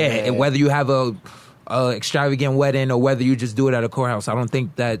exactly. yeah. Yeah, And yeah. whether you have a extravagant wedding or whether you just do it at a courthouse, I don't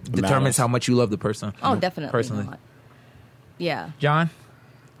think that determines matters. how much you love the person. Oh, definitely Personally, not. Yeah. John.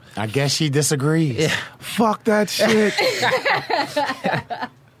 I guess she disagrees. Yeah. Fuck that shit.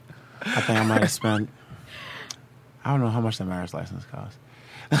 I think I might have spent. I don't know how much the marriage license cost.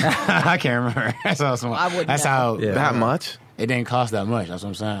 I can't remember. That's how small. I wouldn't That's know. how Yeah. That much? It didn't cost that much. That's what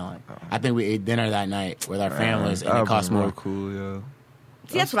I'm saying. Like, I think we ate dinner that night with our families, and it That'd cost be real more. cool, yeah.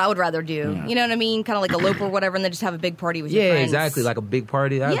 See, that's what I would rather do. Yeah. You know what I mean? Kind of like a lope or whatever, and then just have a big party with your Yeah, friends. exactly. Like a big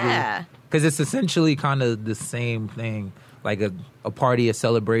party. Yeah. Because it's essentially kind of the same thing. Like a party, a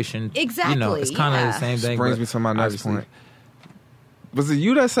celebration. You know, Exactly, it's kind of yeah. the same thing. Brings but me to my next obviously- point. Was it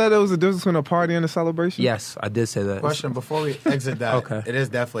you that said there was a difference between a party and a celebration? Yes, I did say that. Question before we exit that. Okay. It is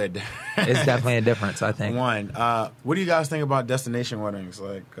definitely a difference. It's definitely a difference, I think. One, what do you guys think about destination weddings?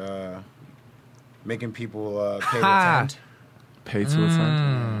 Like making people pay to Ha. attend? Pay to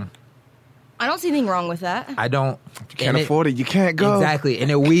attend. I don't see anything wrong with that. I don't. You can't afford it. You can't go. Exactly, and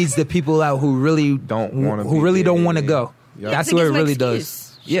it weeds the people out who really Don't wanna who be really there. don't want to go. Yeah. That's It what gives it them really excuse.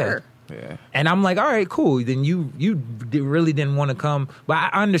 does. Yeah. Sure. Yeah. And I'm like, all right, cool. Then you really didn't want to come, but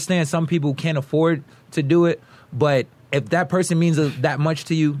I understand some people can't afford to do it. But if that person means that much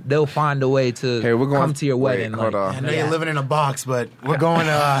to you, they'll find a way to Hey, we're going come to your wedding. Hold on. I know you're living in a box, but we're going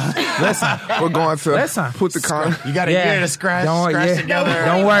to We're going to Listen. put the con. you got to Yeah. get it scratch Yeah. together.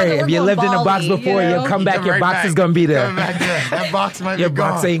 Don't worry. We're If you going lived in a box Bali, before, you know? you'll come You back. come Your right box back. is gonna be there. Coming back there. That box might Your be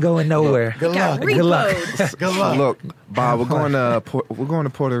box gone. ain't going nowhere. Good luck. Good luck. Repoed. Good luck. Look, Bob, we're going to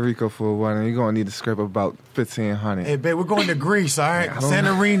Puerto Rico for a wedding. You're gonna need to scrape about $1,500. Hey, babe, we're going to Greece, all right?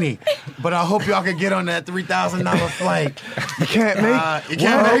 Santorini. But I hope y'all can get on that $3,000 flight. You can't make. You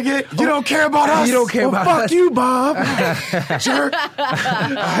can't make it? You don't care about us? You don't care Well, about fuck us. you, Bob. Jerk.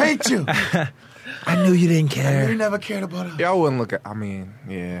 I hate you. I knew you didn't You care. never cared about us. Yeah, I wouldn't look at. I mean,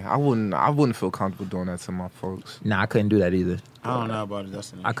 yeah, I wouldn't feel comfortable doing that to my folks. Nah, I couldn't do that either. I don't know about it,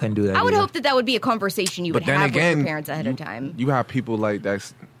 Dustin. I couldn't do that. I would either. hope that would be a conversation you would But then have again, with your parents ahead of time. You have people like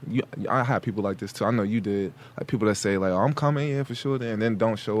that. I have people like this too. I know you did. Like people that say like, "Oh, I'm coming, yeah, for sure," and then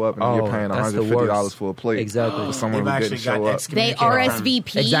don't show up, and Oh, you're paying that's the $150 worst. for a plate. Exactly. For someone They've who actually didn't got show up. They excommunicated from-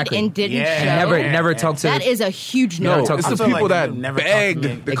 RSVP'd Exactly. and didn't Yeah. show. Never talk to. That is a huge No, no. talk It's to the I feel people like that you never talk to begged me.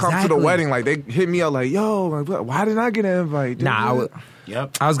 to come to the Exactly. wedding. Like they hit me up like, "Yo, like, why didn't I get an invite?" dude?" Nah,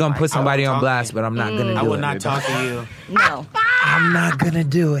 Yep. I was gonna put I somebody would on talk- blast, but I'm not gonna do I would it. not talk to you. No. I'm not gonna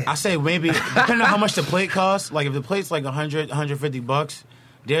do it. I say maybe, depending on how much the plate costs, like if the plate's like $150,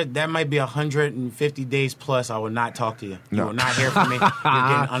 that might be 150 days plus. I will not talk to you. You No. will not hear from me. You're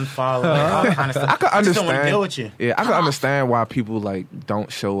getting unfollowed. Like, all kind of stuff. I could I just don't want to understand. deal with you. Yeah, I could understand why people like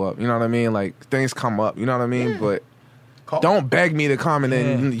don't show up. You know what I mean? Like things come up. You know what I mean? But don't beg me to come and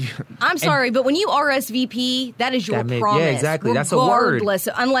then. I'm sorry, but when you RSVP, that is your That means- promise. yeah, exactly. That's a word. Regardless,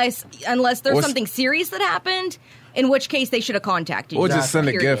 unless there's Or- something serious that happened, in which case they should have contacted you. Or just send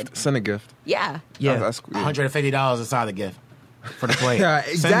a Period. gift. Send a gift. Yeah. Yeah. That's cool. $150 inside the gift for the plate. Yeah,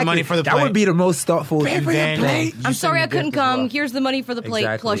 Send exactly. money for the that plate. would be the most thoughtful. And then you I'm send sorry the I couldn't gift as well. come. Here's the money for the plate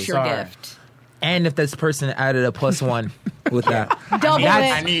Exactly. plus your Sorry. gift. And if this person added a +1 with that, Double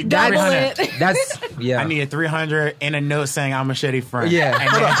That's- it. I need Double 300. it. that's yeah. I need a 300 and a note saying I'm a shitty friend. Yeah. And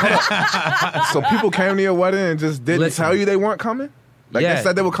then, So people came to your wedding and just didn't Listen. tell you they weren't coming? Like Yeah. they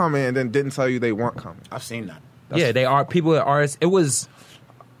said they were coming and then didn't tell you they weren't coming. I've seen that. Yeah, they are people at RS. It was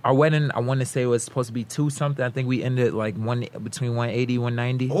our wedding. I want to say it was supposed to be 2 something. I think we ended like between 180,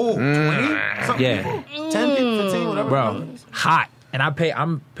 190. Oh, 20? Something Yeah. people? 10 people, 15, whatever. Bro, hot, and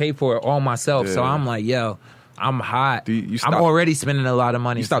I'm paid for it all myself. So Yeah. I'm like, yo, I'm hot. Do you I'm stop- already spending a lot of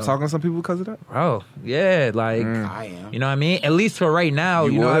money. You stopped so- talking to some people because of that? Bro, yeah, like I am. you know what I mean. At least for right now,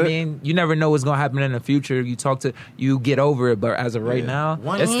 You you know what I would? mean. You never know what's gonna happen in the future. You get over it, but as of right now,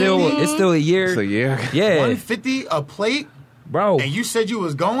 One- it's still a year. It's a year. Yeah, 150 a plate, bro. and you said you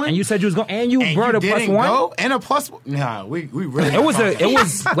was going, And you said you was going, and you and brought you a didn't +1. go, and a plus. Nah, we really. It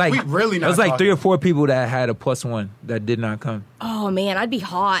was like We really it not was like talking. 3 or 4 people that had a +1 that did not come. Oh man, I'd be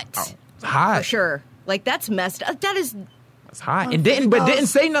hot. Hot, For sure. Like that's messed up. That is It's hot, and didn't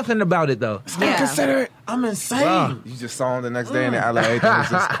say nothing about it though. yeah. Consider it. I'm insane. Wow. You just saw him the next day in the LA. It was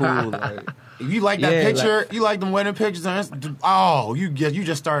just cool. Like, You like that Yeah, picture? You like them wedding pictures? You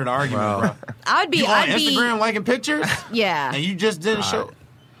just started an argument, bro. I'd be You on I'd Instagram be liking pictures, yeah. and you just didn't show.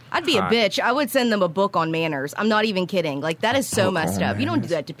 I'd be a Hot. bitch. I would send them a book on manners. I'm not even kidding. Like that is so messed up. You don't do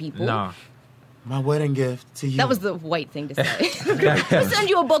that to people. Nah, My wedding gift to you. That was the white thing to say. I'll send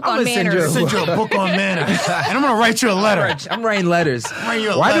you a book I'm on gonna send you manners. a- send you a book on manners, and I'm gonna write you a letter. I'm writing letters. Write you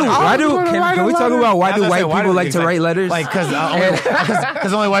a Why do letter. can we talk about why do white people like to write letters? Like,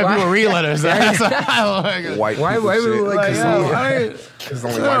 because only white people read letters. That's white Why people people shit. like to see? It's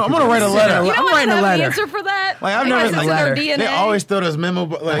only I'm white gonna people write a shit. letter. You know I'm what? writing a I have letter. an answer for that. Like, I've They never guys seen look at their letter. DNA. They always throw this memo.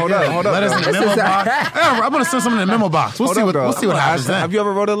 Like, Hold up, hold up, Letters in the though. memo box. I'm gonna send some in the memo box. We'll Hold see up, what though. we'll see what I'm gonna happens ask- then. Have you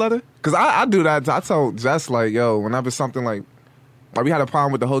ever wrote a letter? Because I do that. I told Jess like, yo, whenever something like we had a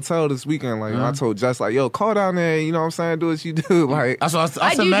problem with the hotel this weekend. Like I told Jess like, yo, call down there. You know what I'm saying? Do what you do. Like That's what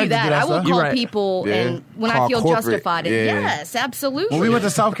I do do that. I will stuff. call right. people, Yeah. and when I Call feel corporate. justified, Yeah. yes, absolutely. When we went to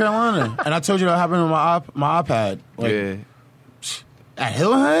South Carolina, and I told you that happened with my iPad. Like, yeah. At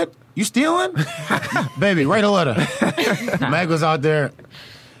Hillhead? You stealing? Baby, write a letter. Meg was out there.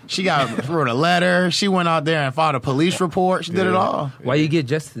 She wrote a letter. She went out there and filed a police report. She did it all. Why you get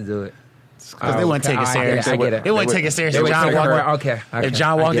Jess to do it? Because they wouldn't take it serious. I get it. They wouldn't take it serious. They If would John take it walked more- okay. If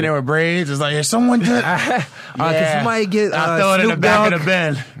John walked in there with braids, it's like, if someone did. Can somebody get I'll throw it in the Snoop back Dogg? of the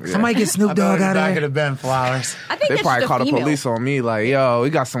bin. Somebody get Snoop I'll throw it Dogg in the out back of of there. the bin, flowers. I think They that's probably just a called the female. police on me. Like, yo, we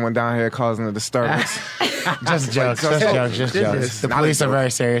got someone down here causing a disturbance. Just jokes. Just jokes. Just jokes. The not a police are joke.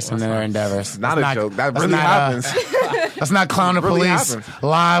 very serious in their endeavors. It's not a joke. That let's really not, happens. Let's not clown the Really police happens.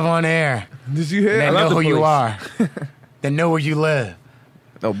 live on air. Did you hear? They I love know the who you police. are. They know where you live.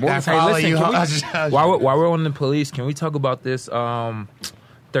 No, more That's than all listen, you. can we- While we're on the police, can we talk about this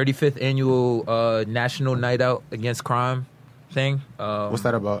 35th annual National Night Out Against Crime thing. What's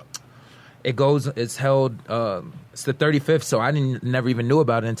that about? It's held, it's the 35th, so I never even knew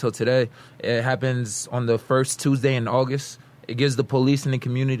about it until today. It happens on the first Tuesday in August. It gives the police and the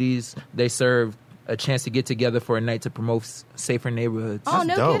communities they serve a chance to get together for a night to promote safer neighborhoods. Oh,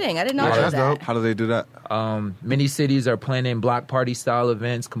 no dope. kidding. I didn't know Yeah, about that's that. dope. How do they do that? Many cities are planning block party style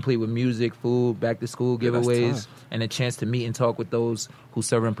events complete with music, food, back to school that's giveaways, tough. and a chance to meet and talk with those who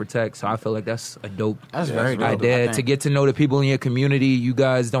serve and protect. So I feel like that's a dope That's very dope. idea I to think. get to know the people in your community. You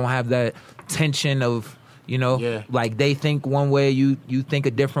guys don't have that tension of, Yeah. like they think one way, you think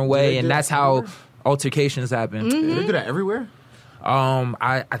a different they way, do and that that's how everywhere? altercations happen. Do they do that everywhere?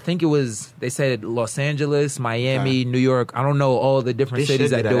 I think it was, they said Los Angeles, Miami, New York. I don't know all the different They cities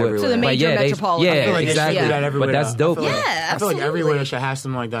should that do do that it. everywhere. So the But major yeah, metropolitan yeah, I feel like exactly. they should do that everywhere. But that's though. dope. I feel like, Yeah, I feel like absolutely. everywhere should have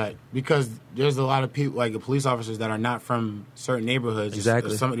something like that because there's a lot of people, like the police officers that are not from certain neighborhoods. just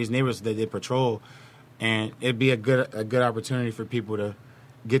Exactly. some of these neighborhoods that they patrol, and it'd be a good opportunity for people to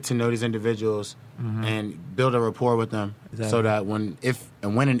get to know these individuals and build a rapport with them, Exactly. so that when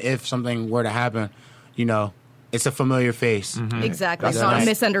and if something were to happen, it's a familiar face. Exactly. That's It's not nice. a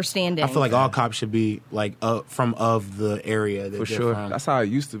misunderstanding. I feel like all cops should be like from the area that For they're sure. from. That's how it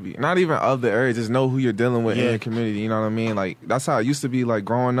used to be. Not even of the area, just know who you're dealing with in Yeah. your community. You know what I mean? Like that's how it used to be. Like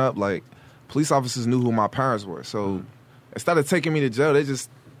growing up, like police officers knew who my parents were. So instead of taking me to jail, they just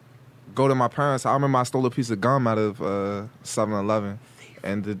go to my parents. I remember I stole a piece of gum out of 7-Eleven.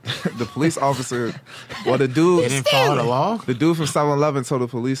 And the police officer, well, the They dude, didn't follow the law. the dude from 7-Eleven told the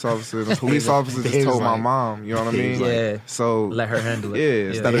police officer. The police officer just Dave's told my like- mom. You know what I mean? Yeah. So Let her handle it. yeah,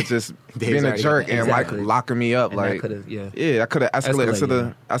 instead of just being a already- jerk and Exactly. like locking me up, And that like could've- yeah. I could have escalated Escalate, into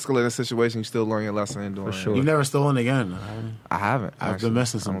the escalated situation. You still learn your lesson in doing For it. sure. You've never stolen again. I haven't. I've actually. been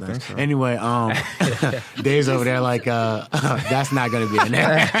missing I don't something. think so. Anyway, Dave's over there like, that's not going to be in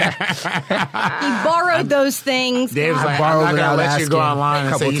there. he borrowed those things. Dave's like, I'm borrowed not going to without let you go asking online a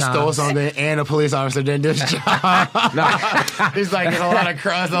and say couple you stole times. something and a police officer didn't do his job. He's like, getting a lot of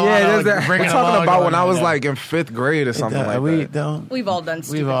crust. there's that- I'm talking about when I was like in 5th grade or something like that. don't. We've all done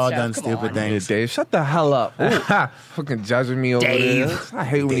stupid We've all stuff. done Come stupid on. Yeah, things. Dave, shut the hell up. Ooh, fucking judging me over Dave. there. I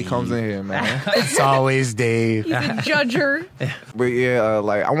hate when he comes in here, man. It's always Dave. He's a judger. But yeah,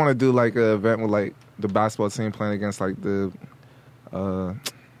 like I want to do like an event with like the basketball team playing against like the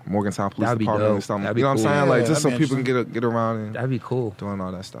Morgantown Police That'd be Department or dope. something. That'd be You know what I'm cool. saying? Yeah, Like just so that'd be people can get around and That'd be cool. doing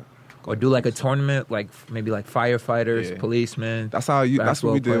all that stuff. Or do like a tournament, like maybe like firefighters, Yeah. policemen. That's how you. That's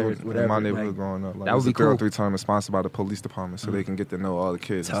what we did basketball in players, my whatever, neighborhood like, growing up. Like, that would be it was a 3-on-3 cool. tournament sponsored by the police department, so they can get to know all the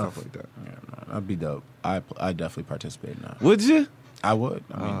kids Tough. and stuff like that. Yeah, that'd be dope. I definitely participate in that. Would you? I would.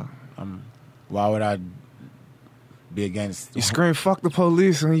 I mean, why would I be against? You screamed "fuck the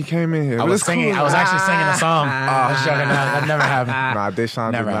police" when you came in here. I But was it's singing. cool. I was actually singing a song. I was joking. That never happened. Nah,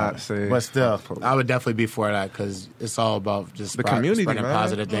 Deshaun Never did not happened. say. But still, fuck the police. I would definitely be for that because it's all about just The community, spreading man.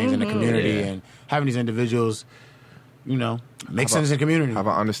 positive things in the community Yeah. and having these individuals, make sense in the community. have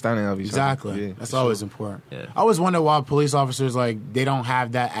an understanding of each Exactly. other. Yeah, That's for always sure. important. Yeah. I always wonder why police officers they don't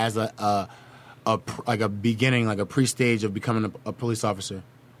have that as a beginning, like a pre-stage of becoming a police officer.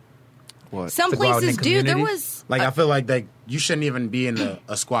 What? Some To go out in places the do. There community? was Like I feel like you shouldn't even be in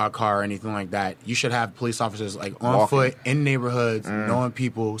a squad car or anything like that. You should have police officers like on Walking. foot in neighborhoods, knowing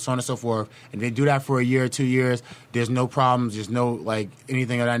people, so on and so forth. And they do that for a year or 2 years. There's no problems. There's no like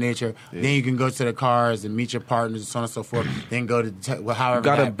anything of that nature. Then you can go to the cars and meet your partners, so on and so forth. Then go to however You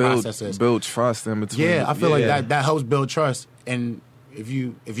gotta that build process is. trust in between. Yeah, I feel like that helps build trust. And if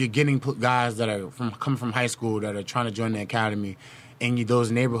you're getting guys that are coming from high school that are trying to join the academy, in those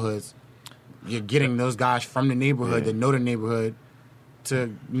neighborhoods, you're getting those guys from the neighborhood that know the neighborhood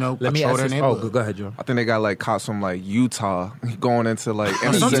to Let me patrol ask their this. neighborhood. Go ahead, Joe. I think they got like cops from like Utah going into like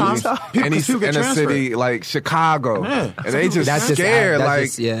inner sometimes city, people get inner transferred. city like Chicago, Yeah. and they just That's just scared. that's Like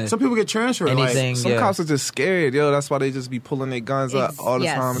just, yeah. Some people get transferred. Anything. some yeah. cops are just scared, yo. That's why they just be pulling their guns up all the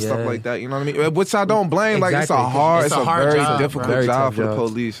Yes. time and Yeah. stuff like that. You know what I mean? Which I don't blame. Like it's Exactly. it's a hard very job, difficult Very job tough for the job.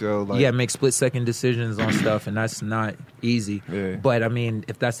 police, yo. Like, You gotta make split-second decisions on stuff, and that's not easy. Yeah. But I mean,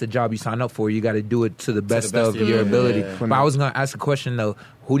 if that's the job you sign up for, you got to do it to the best best of of your your ability. ability. But I was gonna ask a question though: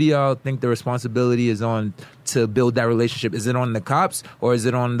 who do y'all think the responsibility is on to build that relationship? Is it on the cops or is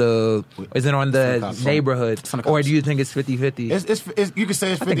it on the cops. neighborhood, It's on the or cops. do you think it's 50-50? It's you could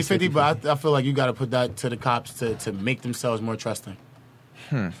say it's think it's 50-50, but I feel like you got to put that to the cops to make themselves more trusting.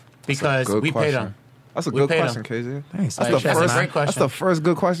 Because good we pay question. them. That's a We good pay question, them. KJ. Thanks. That's I the appreciate first it, great man. question. That's the first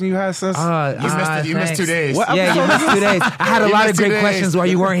good question you had since. You missed 2 days. What? Yeah, you missed 2 days. I had a You lot of missed 2 great days. questions while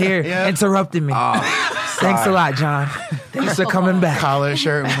you weren't here. Yeah. Interrupting me. Thanks a lot, John. Thanks for coming back. Collar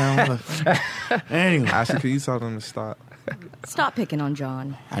shirt. Anyway. Actually, can you tell them to stop? Stop picking on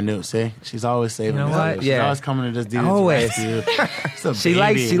John. I knew. See, she's always saving You know me. what? She's Yeah. always coming to this dude's Always. rescue. She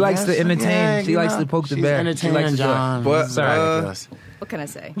likes to entertain. She likes to poke the she's bear. She entertaining likes to do it. John. But, It's Sorry. ridiculous. What can I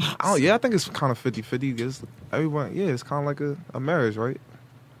say? Oh yeah, I think it's kind of 50-50. It's everyone, yeah, it's kind of like a marriage, right?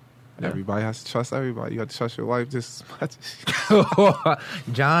 Everybody has to trust everybody. You have to trust your wife just as much.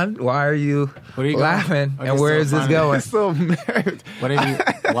 John, why are you Where are you going? laughing? Are And you where still is this finding- going? It's still marriage. What did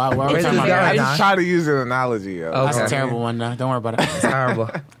you? Why are we Where's talking this about going, marriage? Don? I try to use an analogy. Yo. Okay. That's a Okay. terrible one. Don't worry about it. Terrible.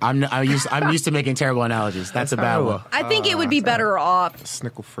 I'm used to making terrible analogies. That's a bad terrible. one. I think it would be better off.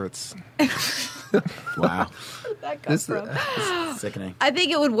 Snickle Fritz. Wow, This- sickening. I think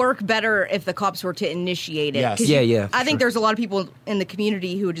it would work better if the cops were to initiate it. Yes. 'Cause Yeah, I think there's a lot of people in the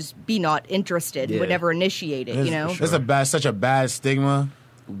community who would just be not interested and would Yeah. never initiate it. You know, It's such a bad stigma.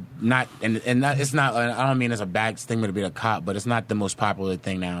 Not and that, it's not. I don't mean it's a bad stigma to be a cop, but it's not the most popular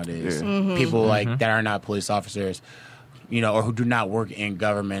thing nowadays. Yeah. People like that are not police officers, or who do not work in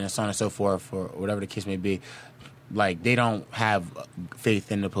government and so on and so forth, or whatever the case may be. Like they don't have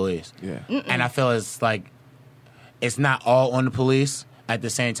faith in the police. Yeah. And I feel it's like it's not all on the police. At the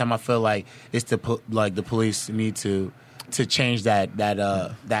same time, I feel like it's the police need to change that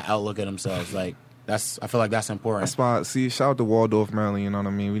outlook of themselves. Like I feel like that's important. That's why, shout out to Waldorf, Maryland, you know what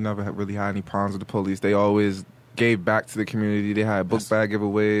I mean? We never really had any problems with the police. They always gave back to the community. They had book bag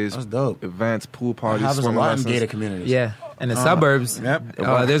giveaways, That's dope. events, pool parties, Happens a swimming lot in lessons. gated communities. Yeah. In the suburbs, yep.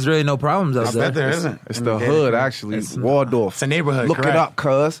 there's really no problems out I there. bet there isn't. It's In the gated hood, communities. actually. Waldorf. It's a neighborhood. Look correct. it up,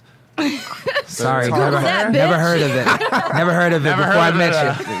 cuz. Sorry, Google that, never bitch. heard of it. Never heard of it Never before heard I of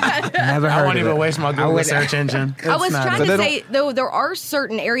met it. you. Never heard I won't of even it. waste my I Google would- search engine. I was trying So to they say, though, there are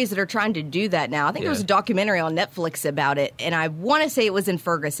certain areas that are trying to do that now. I think there was a documentary on Netflix about it, and I want to say it was in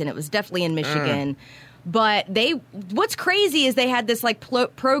Ferguson. It was definitely in Michigan. But what's crazy is they had this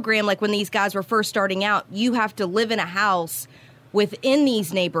program, like when these guys were first starting out, you have to live in a house within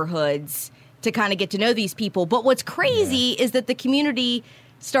these neighborhoods to kind of get to know these people. But what's crazy is that the community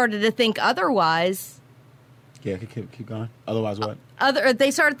started to think otherwise. Yeah, keep going. Otherwise, what?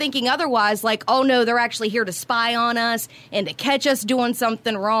 They started thinking otherwise, like, oh no, they're actually here to spy on us and to catch us doing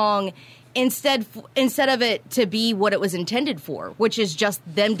something wrong, instead of it to be what it was intended for, which is just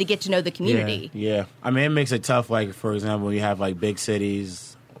them to get to know the community. Yeah. I mean, it makes it tough. Like, for example, you have like big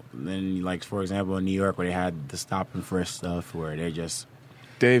cities, then like for example in New York where they had the stop and frisk stuff, where they just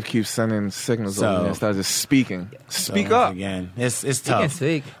Dave keeps sending signals So- over me instead of just speaking. Speak so, up. again. It's can tough.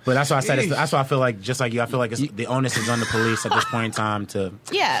 speak. But that's why I said that's why I feel like, just like you, I feel like the onus is on the police at this point in time to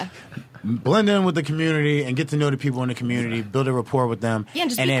Yeah. blend in with the community and get to know the people in the community, build a rapport with them, Yeah, and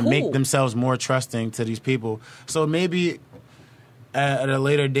just be then cool. make themselves more trusting to these people. So maybe at a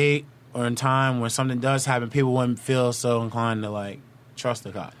later date or in time when something does happen, people wouldn't feel so inclined to like trust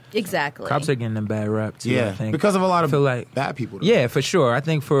the cop. Exactly. Cops are getting a bad rap too. I think. because of a lot I of feel like bad people. Yeah, for sure. I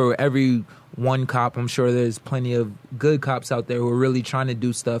think for every one cop, I'm sure there's plenty of good cops out there who are really trying to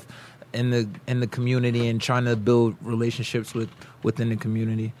do stuff in the community and trying to build relationships within the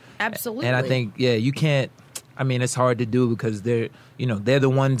community. Absolutely. And I think, you can't. I mean, it's hard to do because they're the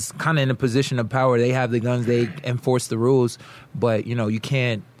ones kind of in a position of power. They have the guns. They enforce the rules, but you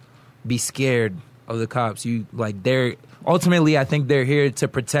can't be scared of the cops. They're ultimately, I think they're here to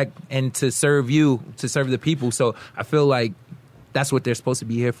protect and to serve the people. So I feel like that's what they're supposed to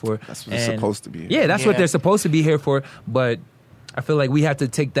be here for. That's what they're supposed to be. Yeah, that's what Yeah. they're supposed to be here for. But I feel like we have to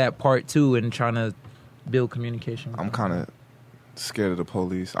take that part too in trying to build communication. I'm kind of scared of the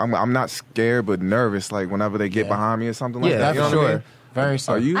police. I'm not scared, but nervous. Like whenever they get behind me or something like Yeah, that. You know for what I sure. mean? Very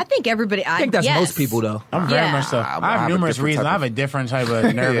so. Are you? I think everybody. I think that's yes. most people though. I'm very Yeah. much so. I I have have a numerous different reasons. type I have a different type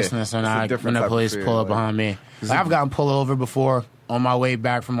of nervousness It's a different when the type of police fear, pull up like- behind me. Like, I've gotten pulled over before on my way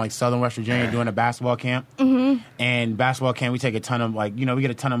back from like Southern West Virginia doing a basketball camp. Mm-hmm. And basketball camp, we take a ton of we get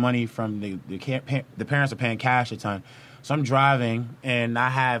a ton of money from the parents are paying cash a ton. So I'm driving and I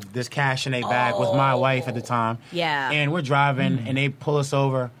have this cash in a bag with my wife at the time. Yeah. And we're driving and they pull us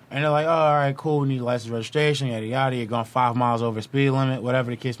over and they're like, oh, all right, cool, we need license registration, yada yada. You're going 5 miles over speed limit,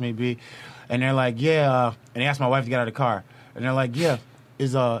 whatever the case may be. And they're like, yeah. And they asked my wife to get out of the car. And they're like, yeah,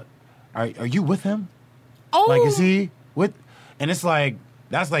 are you with him? Oh, Like, is he with? And it's like,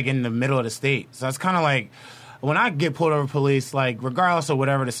 that's like in the middle of the state. So it's kind of like, when I get pulled over police, like, regardless of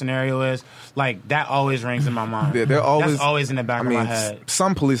whatever the scenario is, like, that always rings in my mind. They're always. That's always in the back of my head.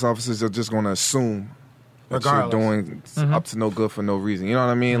 Some police officers are just going to assume that Regardless. you're doing up to no good for no reason. You know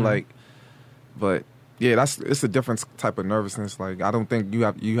what I mean? Like, but Yeah, it's a different type of nervousness. Like, I don't think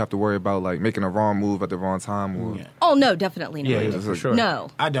you have to worry about like making a wrong move at the wrong time. Or, Oh no, definitely not. Yeah, for sure. No.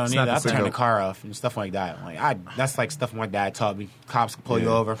 I don't not either. I the same. turn the car off and stuff like that. That's like stuff my dad taught me. Cops can pull you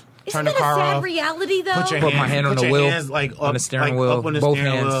over. Isn't Turn the that a car sad off. reality though? Put your Put my hand on put the your wheel, hands, like, on up, the steering like, wheel, up on the both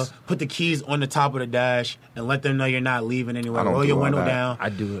steering hands. wheel. Put the keys on the top of the dash and let them know you're not leaving anywhere. I don't Roll do your all window that. down. I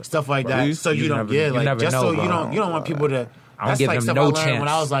do it. Stuff like Really? that. So you, You don't never- get you like never just know, so bro. you don't want people to. I don't That's give like them stuff no I learned chance. when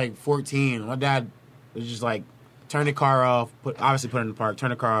I was like 14. My dad was just like, turn the car off. Obviously put it in the park.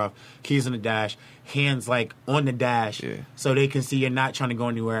 Turn the car off. Keys on the dash. Hands like on the dash, so they can see you're not trying to go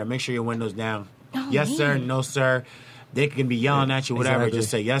anywhere. Make sure your window's down. Oh, Yes, man. sir. No, sir. They can be yelling at you, whatever. exactly.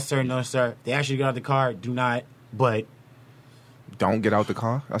 Just say yes, sir. No, sir. They ask you to get out of the car. Do not. But Don't get out the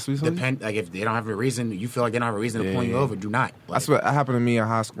car. That's what you said. depend. Like if they don't have a reason, you feel like they don't have a reason to pull you Yeah. over. Do not. Like, That's what happened to me in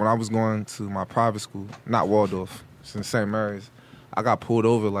high school when I was going to my private school, not Waldorf, it's in St. Mary's. I got pulled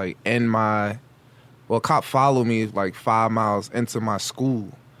over like in my. Well, a cop followed me like 5 miles into my school.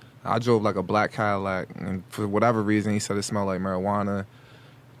 I drove like a black Cadillac, and for whatever reason, he said it smelled like marijuana.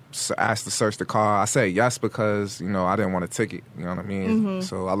 So asked to search the car. I said yes because I didn't want a ticket. You know what I mean?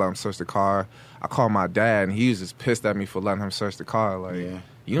 So I let him search the car. I called my dad, and he was just pissed at me for letting him search the car. Like,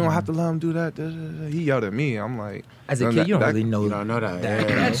 you don't have to let him do that. Da, da, da. He yelled at me. I'm like, As a kid, you don't really know. you don't know that. that.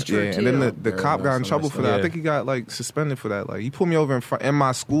 Yeah. That's true yeah, too. and then the Very cop got in much trouble for that. Yeah. I think he got like suspended for that. Like he pulled me over in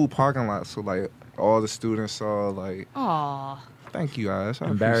my school parking lot, so like all the students saw. Like, Aw, thank you guys. I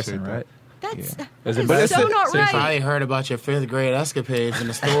Embarrassing, appreciate that. right? that's Is it that is embarrassing? so not Seriously. right. Probably heard about your 5th grade escapades in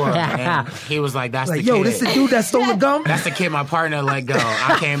the store, and he was like, "That's Like, the yo, kid. this the dude that stole the gum. That's the kid my partner let go.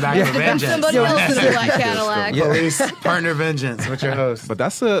 I came back for vengeance. Somebody else in a black Cadillac. Police partner vengeance with your host. But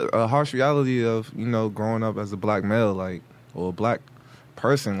that's a harsh reality of growing up as a black male, like or a black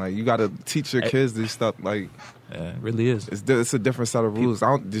person. Like you got to teach your kids this stuff. Like Yeah, it really is. it's a different set of rules.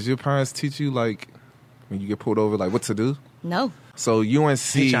 Did your parents teach you like when you get pulled over, like what to do? No. So UNC.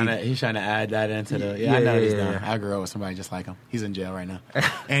 He's trying to add that into the. I know what he's doing. I grew up with somebody just like him. He's in jail right now.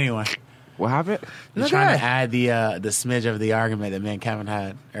 Anyway, What happened? he's trying to add the smidge of the argument that me and Kevin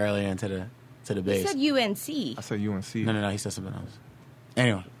had earlier into the He base. said UNC. I said UNC. No. He said something else.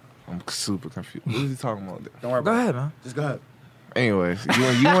 Anyway, I'm super confused. What is he talking about? don't worry. Go ahead, man. Just go ahead. Anyways,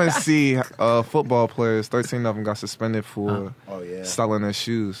 UNC football players, 13 of them got suspended for selling their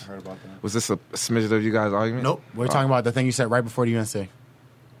shoes. Heard about that. Was this a smidget of you guys' argument? Nope. We're talking about the thing you said right before the UNC.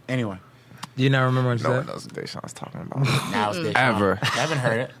 Anyway, Do you not remember what you No one said? knows what Deshaun's talking about. now it's this. Ever. I haven't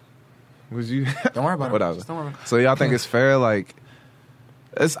heard it. Was you? Don't worry about it. Whatever. Just don't worry about it. So y'all think it's fair? Like,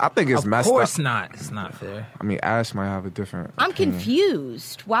 I think it's Of messed course up. not. It's not fair. I mean, Ash might have a different. I'm opinion.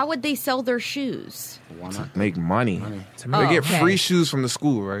 confused. Why would they sell their shoes? Why not? Make money. To me, Oh, They get okay. free shoes from the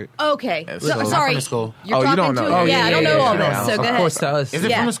school, right? Okay. It's So, not sorry. from the school. You're Oh, you talking don't to know. Oh, yeah, I don't know all this. So of go ahead. course, to us. Is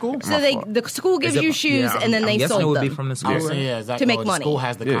it from the school? So the school gives Is it- you shoes yeah, and then I'm they guessing sold it would them. be from the school. Oh, right? so yeah, exactly. To make The money. school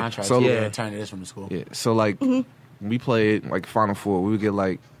has the Yeah. contract. So- So Yeah. return it is from the school. Yeah. So like, we played like Final Four. We would get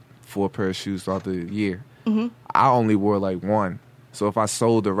like 4 pair of shoes throughout the year. I only wore like 1. So if I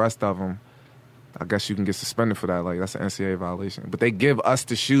sold the rest of them, I guess you can get suspended for that. Like that's an NCAA violation. But they give us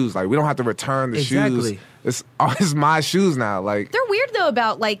the shoes. Like we don't have to return the shoes. Exactly. It's my shoes now. Like They're weird though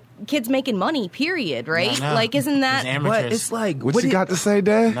about like kids making money. Period. Right? I know. Like, isn't These that? amateurs. But it's like, what you got to say,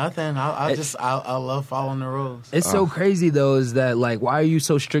 Dad? Nothing. I love following the rules. It's so crazy though. Is that like, why are you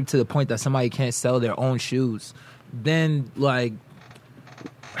so strict to the point that somebody can't sell their own shoes? Then like,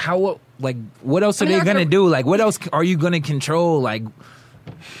 what else are I mean, they they're gonna for- do? Like, what else are you gonna control? Like,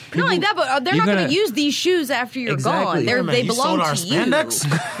 Not like that, but they're you're not going gonna- to use these shoes after you're Exactly. gone. They're, Wait a minute, they you belong sold our to you.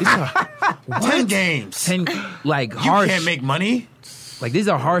 spandex? 10 games. 10 like You harsh. can't make money. Like these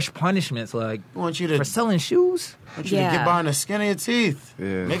are harsh punishments. Like We want you to, for selling shoes. want you Yeah. to get behind the skin of your teeth.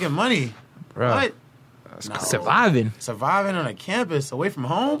 Yeah. Making money. Bro. What? No. Surviving. Surviving on a campus away from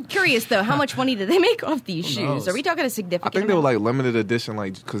home? Curious though, how much money did they make off these Who shoes? knows? Are we talking a I significant? think they were amount? like limited edition,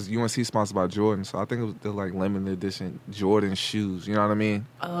 like because UNC sponsored by Jordan, so I think they're like limited edition Jordan shoes. You know what I mean?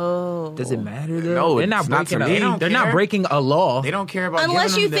 Oh, Does it matter though? No, they're not it's not to breaking. me. A, They don't they're not care. breaking a law. They don't care about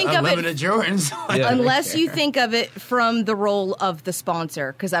Unless giving you them think the of it- unlimited Jordans. Yeah. Unless you think of it from the role of the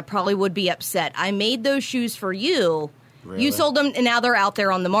sponsor, because I probably would be upset. I made those shoes for you. Really? You sold them, and now they're out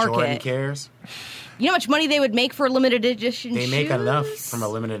there on the Jordan market. cares. You know how much money they would make for a limited edition They shoes? make enough from a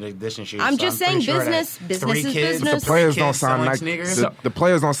limited edition shoe. I'm so just pretty saying sure that business- business 3 is kids, business. The players kids don't sign selling Nike. sneakers. The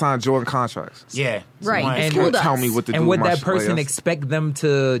players don't sign Jordan contracts. Yeah. Right. One- And- You can't does. tell me what to do. And would with my that person players. expect them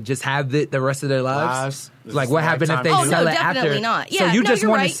to just have it the rest of their lives? Lives. Like what happened if they Oh sell no, it definitely after? not. Yeah, so you no, just you're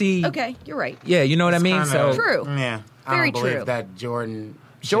want right. to see? Okay, you're right. Yeah, you know what I It's mean. kinda- So True. Yeah. I Very don't believe true. that Jordan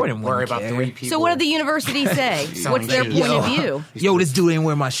Jordan Worry wouldn't about care. 3 people. So what did the university say? What's their shoes. point of view? Yo, this dude ain't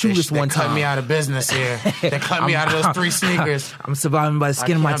wearing my shoes They one cut time. me out of business here. They cut me out of those 3 sneakers. I'm surviving by the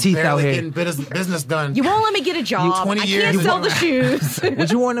skin of my teeth out barely here. getting business done. You won't let me get a job. 20 I years can't you sell want- the shoes.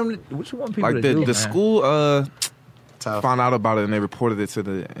 What you want them? What you want people Like to do? the man? school Tough. found out about it and they reported it to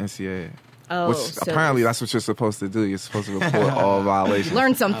the NCAA. Oh, Which so apparently that's what you're supposed to do. You're supposed to report all violations.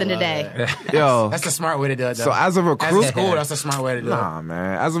 Learn something today. Yo, That's the smart way to do it, though. so as a recruit, As a school, that's the smart way to do it. nah,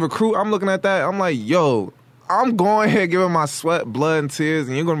 man. As a recruit, I'm looking at that. I'm like, yo, I'm going here giving my sweat, blood, and tears,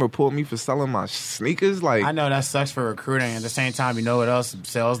 and you're gonna report me for selling my sneakers? Like, I know that sucks for recruiting. At the same time, you know what else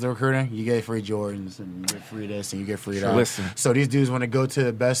sells the recruiting? You get free Jordans, and you get free this, and you get free that. Listen. So these dudes want to go to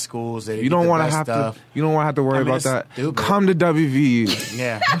the best schools. They you don't want want to have to. You don't want to have to worry I mean, about it's that. stupid. Come to WVU.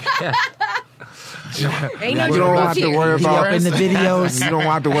 Yeah. Ain't no You don't Jordans have to here. worry He up about in the videos. You don't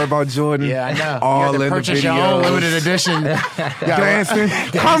have to worry about Jordan. Yeah, I know. All you have in to the purchase your own videos. limited edition. Dancing.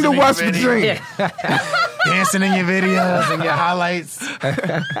 Come to in your West video. Virginia. Dancing in your videos and your highlights.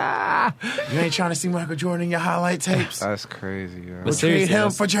 You ain't trying to see Michael Jordan in your highlight tapes. That's crazy, yo. But Trade seriously, him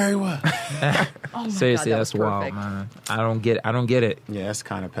that's- for Jerry What? Oh my seriously, God, that that's was wild, perfect. man. I don't get it. Yeah, that's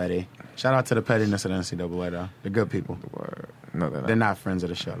kind of petty. Shout out to the pettiness of the NCAA, though. They're good people. Word. No, they're They're not. not friends of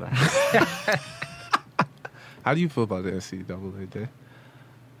the show, though. How do you feel about the NCAA, Jay?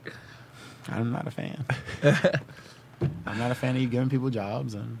 I'm not a fan. I'm not a fan of you giving people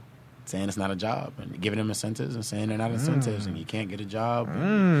jobs and saying it's not a job and giving them incentives and saying they're not incentives and you can't get a job.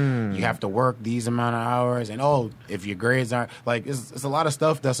 And you have to work these amount of hours and if your grades aren't like it's a lot of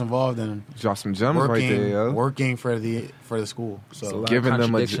stuff that's involved in Drop some gems working right there, yo. working for the school. a So lot. Giving them a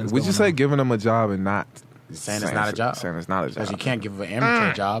contradictions would you going say on. giving them a job and not saying it's not a job. Saying it's not a job. because you can't give an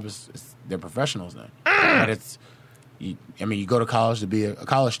amateur job. They're professionals then. But you go to college to be a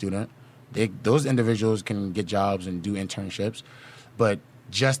college student. Those individuals can get jobs and do internships, but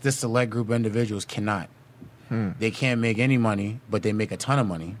just this select group of individuals cannot. They can't make any money, but they make a ton of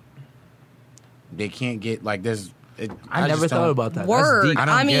money. They can't get like there's. I never just thought don't- about that. Word. That's deep. I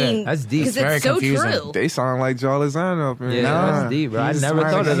don't I get it. mean, That's deep. because It's very it's so confusing. true. They sound like Jarla's up here. Yeah, Nah. that's deep, bro. I He's a never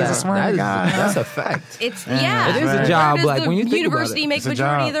smart thought guy. of He's a that. smart guy. That's a fact. It's It is a Where job, does like, the when you think about university it. make It's a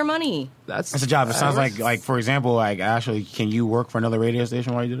majority job. of their money? It's a job. It sounds like for example, like actually, can you work for another radio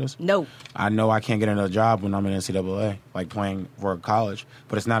station while you do this? No. I know I can't get another job when I'm in NCAA, like playing for a college,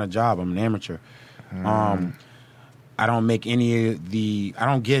 but it's not a job. I'm an amateur. I don't make any of the.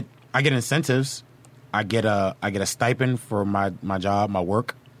 I get incentives. I get a stipend for my job, my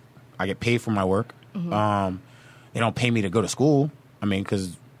work. I get paid for my work. They don't pay me to go to school. I mean,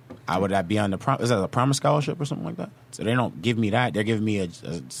 because would I be on is that a promise scholarship or something like that? So they don't give me that. They're giving me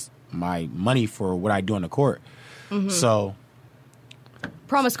my money for what I do on the court. So.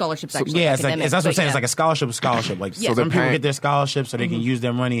 Promise scholarships actually. Yeah, it's like academic, that's what I'm but saying. yeah. It's like a scholarship. Like Yeah. So some they're people paying- get their scholarship so they can use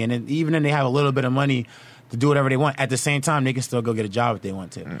their money, and then they have a little bit of money to do whatever they want. At the same time, they can still go get a job if they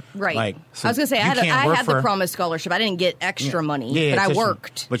want to. Right. Like, I was going to say, I you can't work had the for- promise scholarship. I didn't get extra money, Yeah, but I it's just-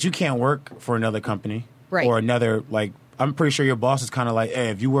 worked. But you can't work for another company, Right. Or another like. I'm pretty sure your boss is kind of like, hey,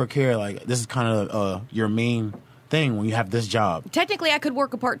 if you work here, like this is kind of your main thing when you have this job. Technically, I could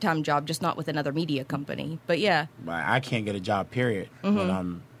work a part-time job, just not with another media company. But yeah. I can't get a job, period, when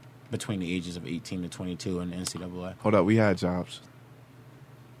I'm between the ages of 18 to 22 in the NCAA. Hold up, we had jobs.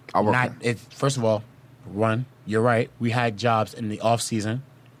 I work. First of all, you're right. We had jobs in the off season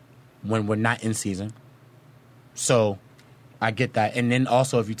when we're not in season. So I get that. And then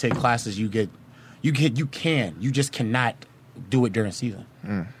also if you take classes, you just cannot do it during season.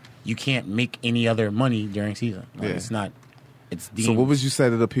 You can't make any other money during season. Like, Yeah. It's deemed. So what would you say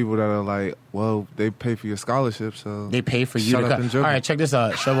to the people that are like, well, they pay for your scholarship, so They pay for you shut to up cut. and All dribble. right, check this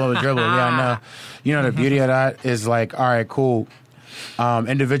out. Shovel with dribble. Yeah, I know. You know the beauty of that is like, all right, cool.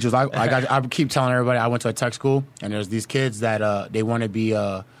 Individuals. I keep telling everybody I went to a tech school, and there's these kids that they want to be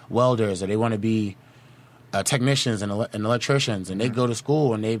welders or they want to be technicians and electricians, and they go to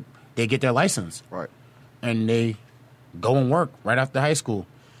school and they get their license, right. and they go and work right after high school.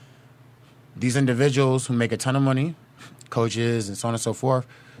 These individuals who make a ton of money, coaches and so on and so forth,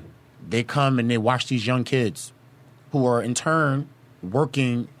 they come and they watch these young kids who are in turn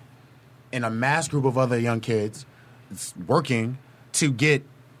working in a mass group of other young kids working to get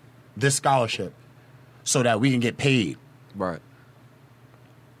this scholarship so that we can get paid. Right.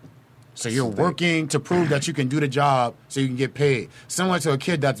 So you're working to prove that you can do the job so you can get paid. Similar to a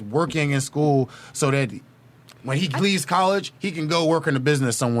kid that's working in school so that when he leaves college, he can go work in a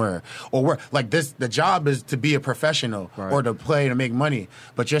business somewhere or work like this. The job is to be a professional or to play to make money.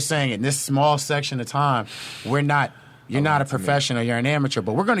 But you're saying in this small section of time, you're not a professional, you're an amateur,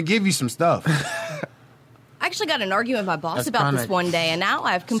 but we're going to give you some stuff. I actually got in an argument with my boss That's about this kinda- one day, and now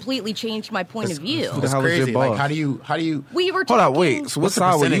I've completely changed my point of view. Who the It's hell is your crazy. Like, boss? how do you? We were Hold talking. on, wait. So what What's the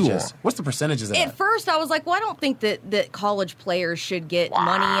side were you on? percentages? What's the percentages of At that? first, I was like, well, I don't think that college players should get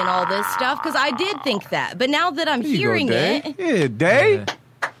money and all this stuff, because I did think that. But now that I'm Here you go, hearing Day. it, Yeah, Day.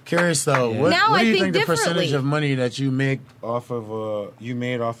 Curious though, Now what I do you think think the percentage differently. of money that you make off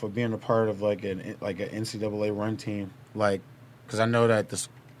of being a part of like an NCAA run team? Like, because I know that this,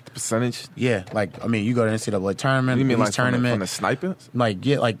 Percentage? yeah, like I mean, you go to NCAA tournament, You mean these like from tournament, the snipers? like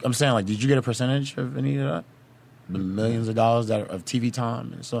yeah, like I'm saying, like, did you get a percentage of any of that? The millions of dollars of TV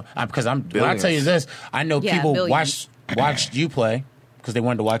time and so because when I tell you Billions. this, I know Yeah, people billions. watched you play because they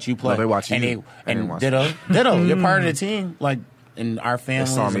wanted to watch you play. No, they watch and you. I didn't and watch ditto. You're part of the team, like. In our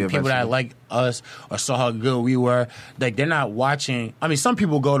families saw me and people that eventually. like us or saw how good we were, like they're not watching. I mean, some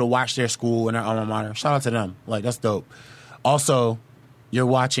people go to watch their school and their alma mater. Shout out to them. Like that's dope. Also, you're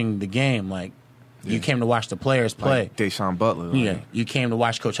watching the game. Like you came to watch the players play. Like Deshaun Butler. Like, Yeah, you came to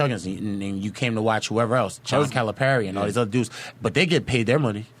watch Coach Huggins, and you came to watch whoever else, John Calipari, and all these other dudes. But they get paid their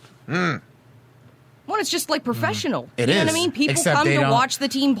money. well, it's just like professional. It you know what is, I mean? People except come they to don't- watch the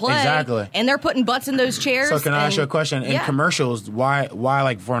team play, Exactly. and they're putting butts in those chairs. So can I ask you a and- question? In yeah. commercials, why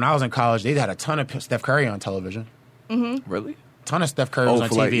like for when I was in college, they had a ton of Steph Curry on television. Really? Ton of Steph Curry was on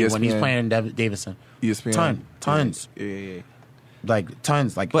for, TV like, when he's ESPN. playing in Davidson. ESPN. Tons. Yeah. Like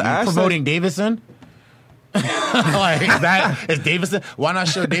tons. Like But you Ash promoting Davidson. Like that is Davidson. Why not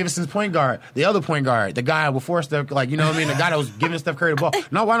show Davidson's point guard, the other point guard, the guy before Steph? Like you know what I mean, the guy that was giving Steph Curry the ball.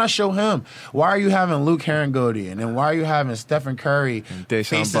 No, why not show him? Why are you having Luke Herringody and then why are you having Stephen Curry Deshaun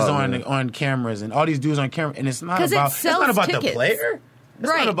faces Butler. on cameras and all these dudes on camera? And it's not 'Cause it about it's not sells about the tickets. player. It's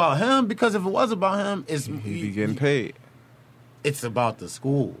Right. not about him because if it was about him, He be getting paid. it's about the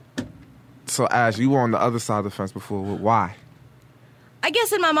school. So, Ash, you were on the other side of the fence before. Why? I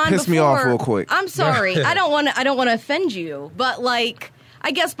guess in my mind, Piss me before, off real quick. I'm sorry. I don't want to offend you, but like, I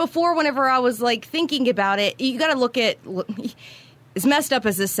guess before, whenever I was like thinking about it, you got to look at. As messed up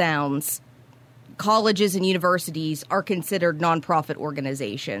as this sounds, colleges and universities are considered nonprofit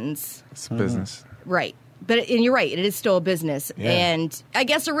organizations, It's business. right? But and you're right, it is still a business. Yeah. And I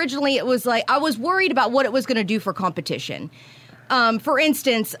guess originally it was like I was worried about what it was going to do for competition. For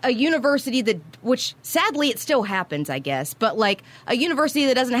instance, a university which sadly it still happens, I guess, but like a university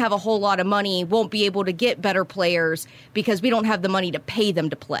that doesn't have a whole lot of money won't be able to get better players because we don't have the money to pay them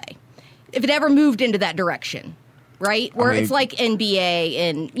to play. If it ever moved into that direction, right? Where mean- it's like NBA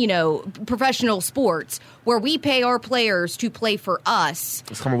and, professional sports where we pay our players to play for us.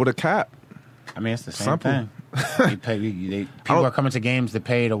 It's coming with a cap. I mean, it's the same Simple. thing. People are coming to games to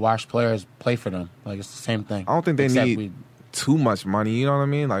pay to watch players play for them. Like it's the same thing. I don't think they Except need too much money. You know what I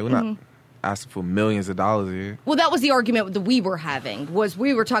mean? Like, we're not asking for millions of dollars here. Well, that was the argument that we were having, was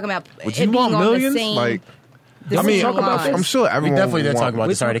we were talking about Would it you being want on millions? the same... Like, the I mean, same lines. I'm sure We everyone definitely did want- talk about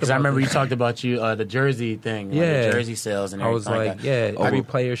We this already because I talked about remember you this. talked about the jersey thing, Yeah. like the jersey sales and I was everything like, that. yeah, Oh. every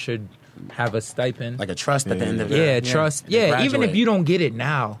player should have a stipend. Like a trust at the end of it. yeah, trust. They Yeah, even if graduate. you don't get it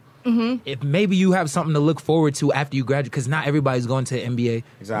now, if maybe you have something to look forward to after you graduate, because not everybody's going to NBA.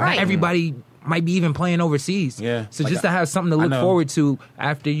 Exactly. Right. Not everybody might be even playing overseas. Yeah. So Like, just to have something to I look know. forward to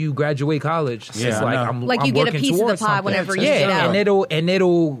after you graduate college. So Yeah, it's I like know. I'm Like I'm you get a working piece of the towards pie something. whenever you yeah, get out. and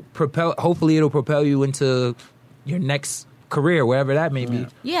it'll propel. Hopefully, it'll propel you into your next career, wherever that may be.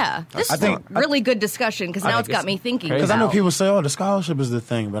 Yeah, this I is think- a really good discussion because now think it's got it's me thinking. crazy. Because I know about- people say, "Oh, the scholarship is the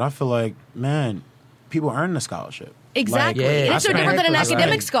thing," but I feel like, man, people earn the scholarship. Exactly. Like, yeah, It's so I different than an spend-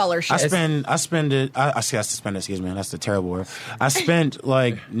 academic scholarship. I spend it. I see. I suspend. Excuse me. That's the terrible word. I spent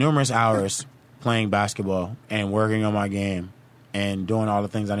like numerous hours playing basketball and working on my game and doing all the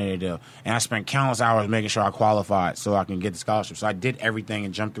things I needed to do. And I spent countless hours making sure I qualified so I can get the scholarship. So I did everything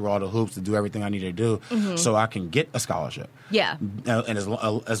and jumped through all the hoops to do everything I needed to do so I can get a scholarship. Yeah. And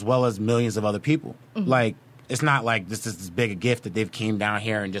as well as millions of other people. Like, it's not like this is this big a gift that they've came down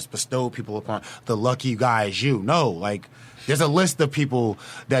here and just bestowed people upon. The lucky guy is you. No, like, there's a list of people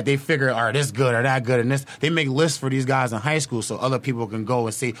that they figure are this good or that good, and this. They make lists for these guys in high school so other people can go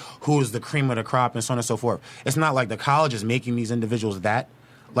and see who's the cream of the crop and so on and so forth. It's not like the college is making these individuals that.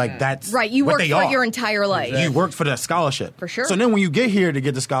 Like, that's Right. You what worked they for it are. your entire life. You worked for that scholarship. For sure. So then when you get here to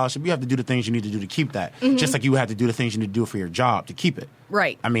get the scholarship, you have to do the things you need to do to keep that. Just like you have to do the things you need to do for your job to keep it.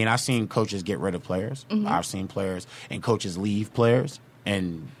 Right. I mean, I've seen coaches get rid of players. I've seen players and coaches leave players.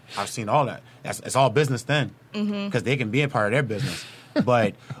 And I've seen all that. It's all business then. Because they can be a part of their business.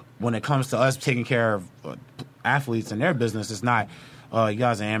 But when it comes to us taking care of athletes and their business, it's not, you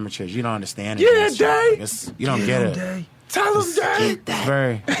guys are amateurs. You don't understand it. Yeah, It's- Day. You don't get it. Tell him, Dad. It's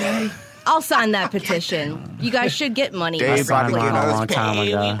very... I'll sign that petition. You guys should get money. Dave for about to Split get Calls. us long time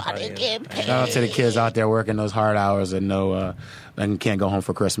ago. Shout out to the kids out there working those hard hours and can't go home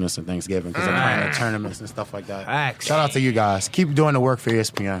for Christmas and Thanksgiving because they're playing their tournaments and stuff like that. Facts. Shout out to you guys. Keep doing the work for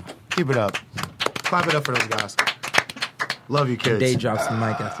ESPN. Keep it up. Clap it up for those guys. Love you, kids. Day drops the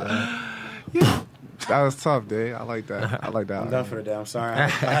mic after that. That was tough, Dave. I like that. I'm done for the day. I'm sorry. I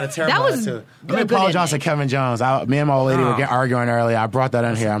had a terrible That was attitude. a Let me good apologize to ending. Kevin Jones. Me and my old lady were arguing earlier. I brought that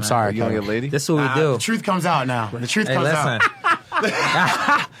in here. I'm sorry, You and your Kevin. lady? This is what we do. The truth comes out now. The truth Hey, comes listen.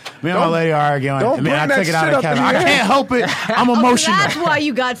 out. Me and my lady are arguing. don't I mean, I bring took that it out shit of up in Kevin. I here. can't help it. I'm Oh, emotional. that's why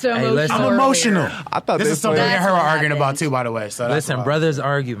you got so emotional. listen. I'm earlier. emotional. I thought This they is something played- me and her were That's what arguing about happened. too, by the way. So that's Listen, why. brothers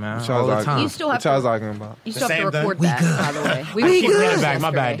argue, man, all Charles the arguing. time. You still What have y'all's to, arguing about? you still have to same thing? record that, by the way. I keep leaning back. My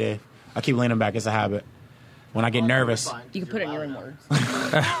yesterday. bad, Dave. I keep leaning back. It's a habit. When I get nervous, You can put it in your own words.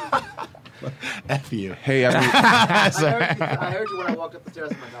 F you. Hey, I heard you when I walked up the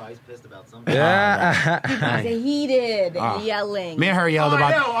stairs. I'm like, oh, he's pissed about something. Yeah. He's heated and yelling. Me and her yelled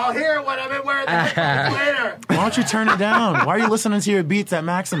about. I'll hear it when I'm at work later. Why don't you turn it down? Why are you listening to your beats at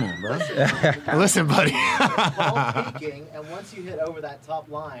maximum, bro? Listen, buddy. Ball peaking, and once you hit over that top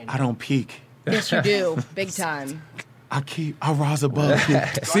line, I don't peak. Yes, you do. Big time. I rise above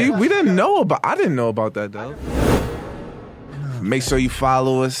peak. see, I didn't know about that, though. Make sure you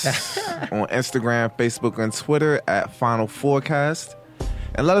follow us on Instagram, Facebook, and Twitter at Final Forecast.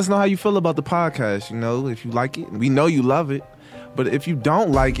 And let us know how you feel about the podcast. You know, if you like it, we know you love it. But if you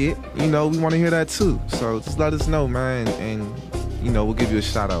don't like it, you know, we want to hear that too. So just let us know, man. And you know, we'll give you a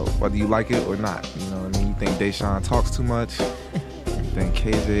shout out, whether you like it or not. You know what I mean? You think Deshaun talks too much? You think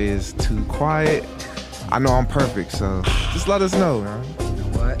KJ is too quiet? I know I'm perfect, so just let us know, man.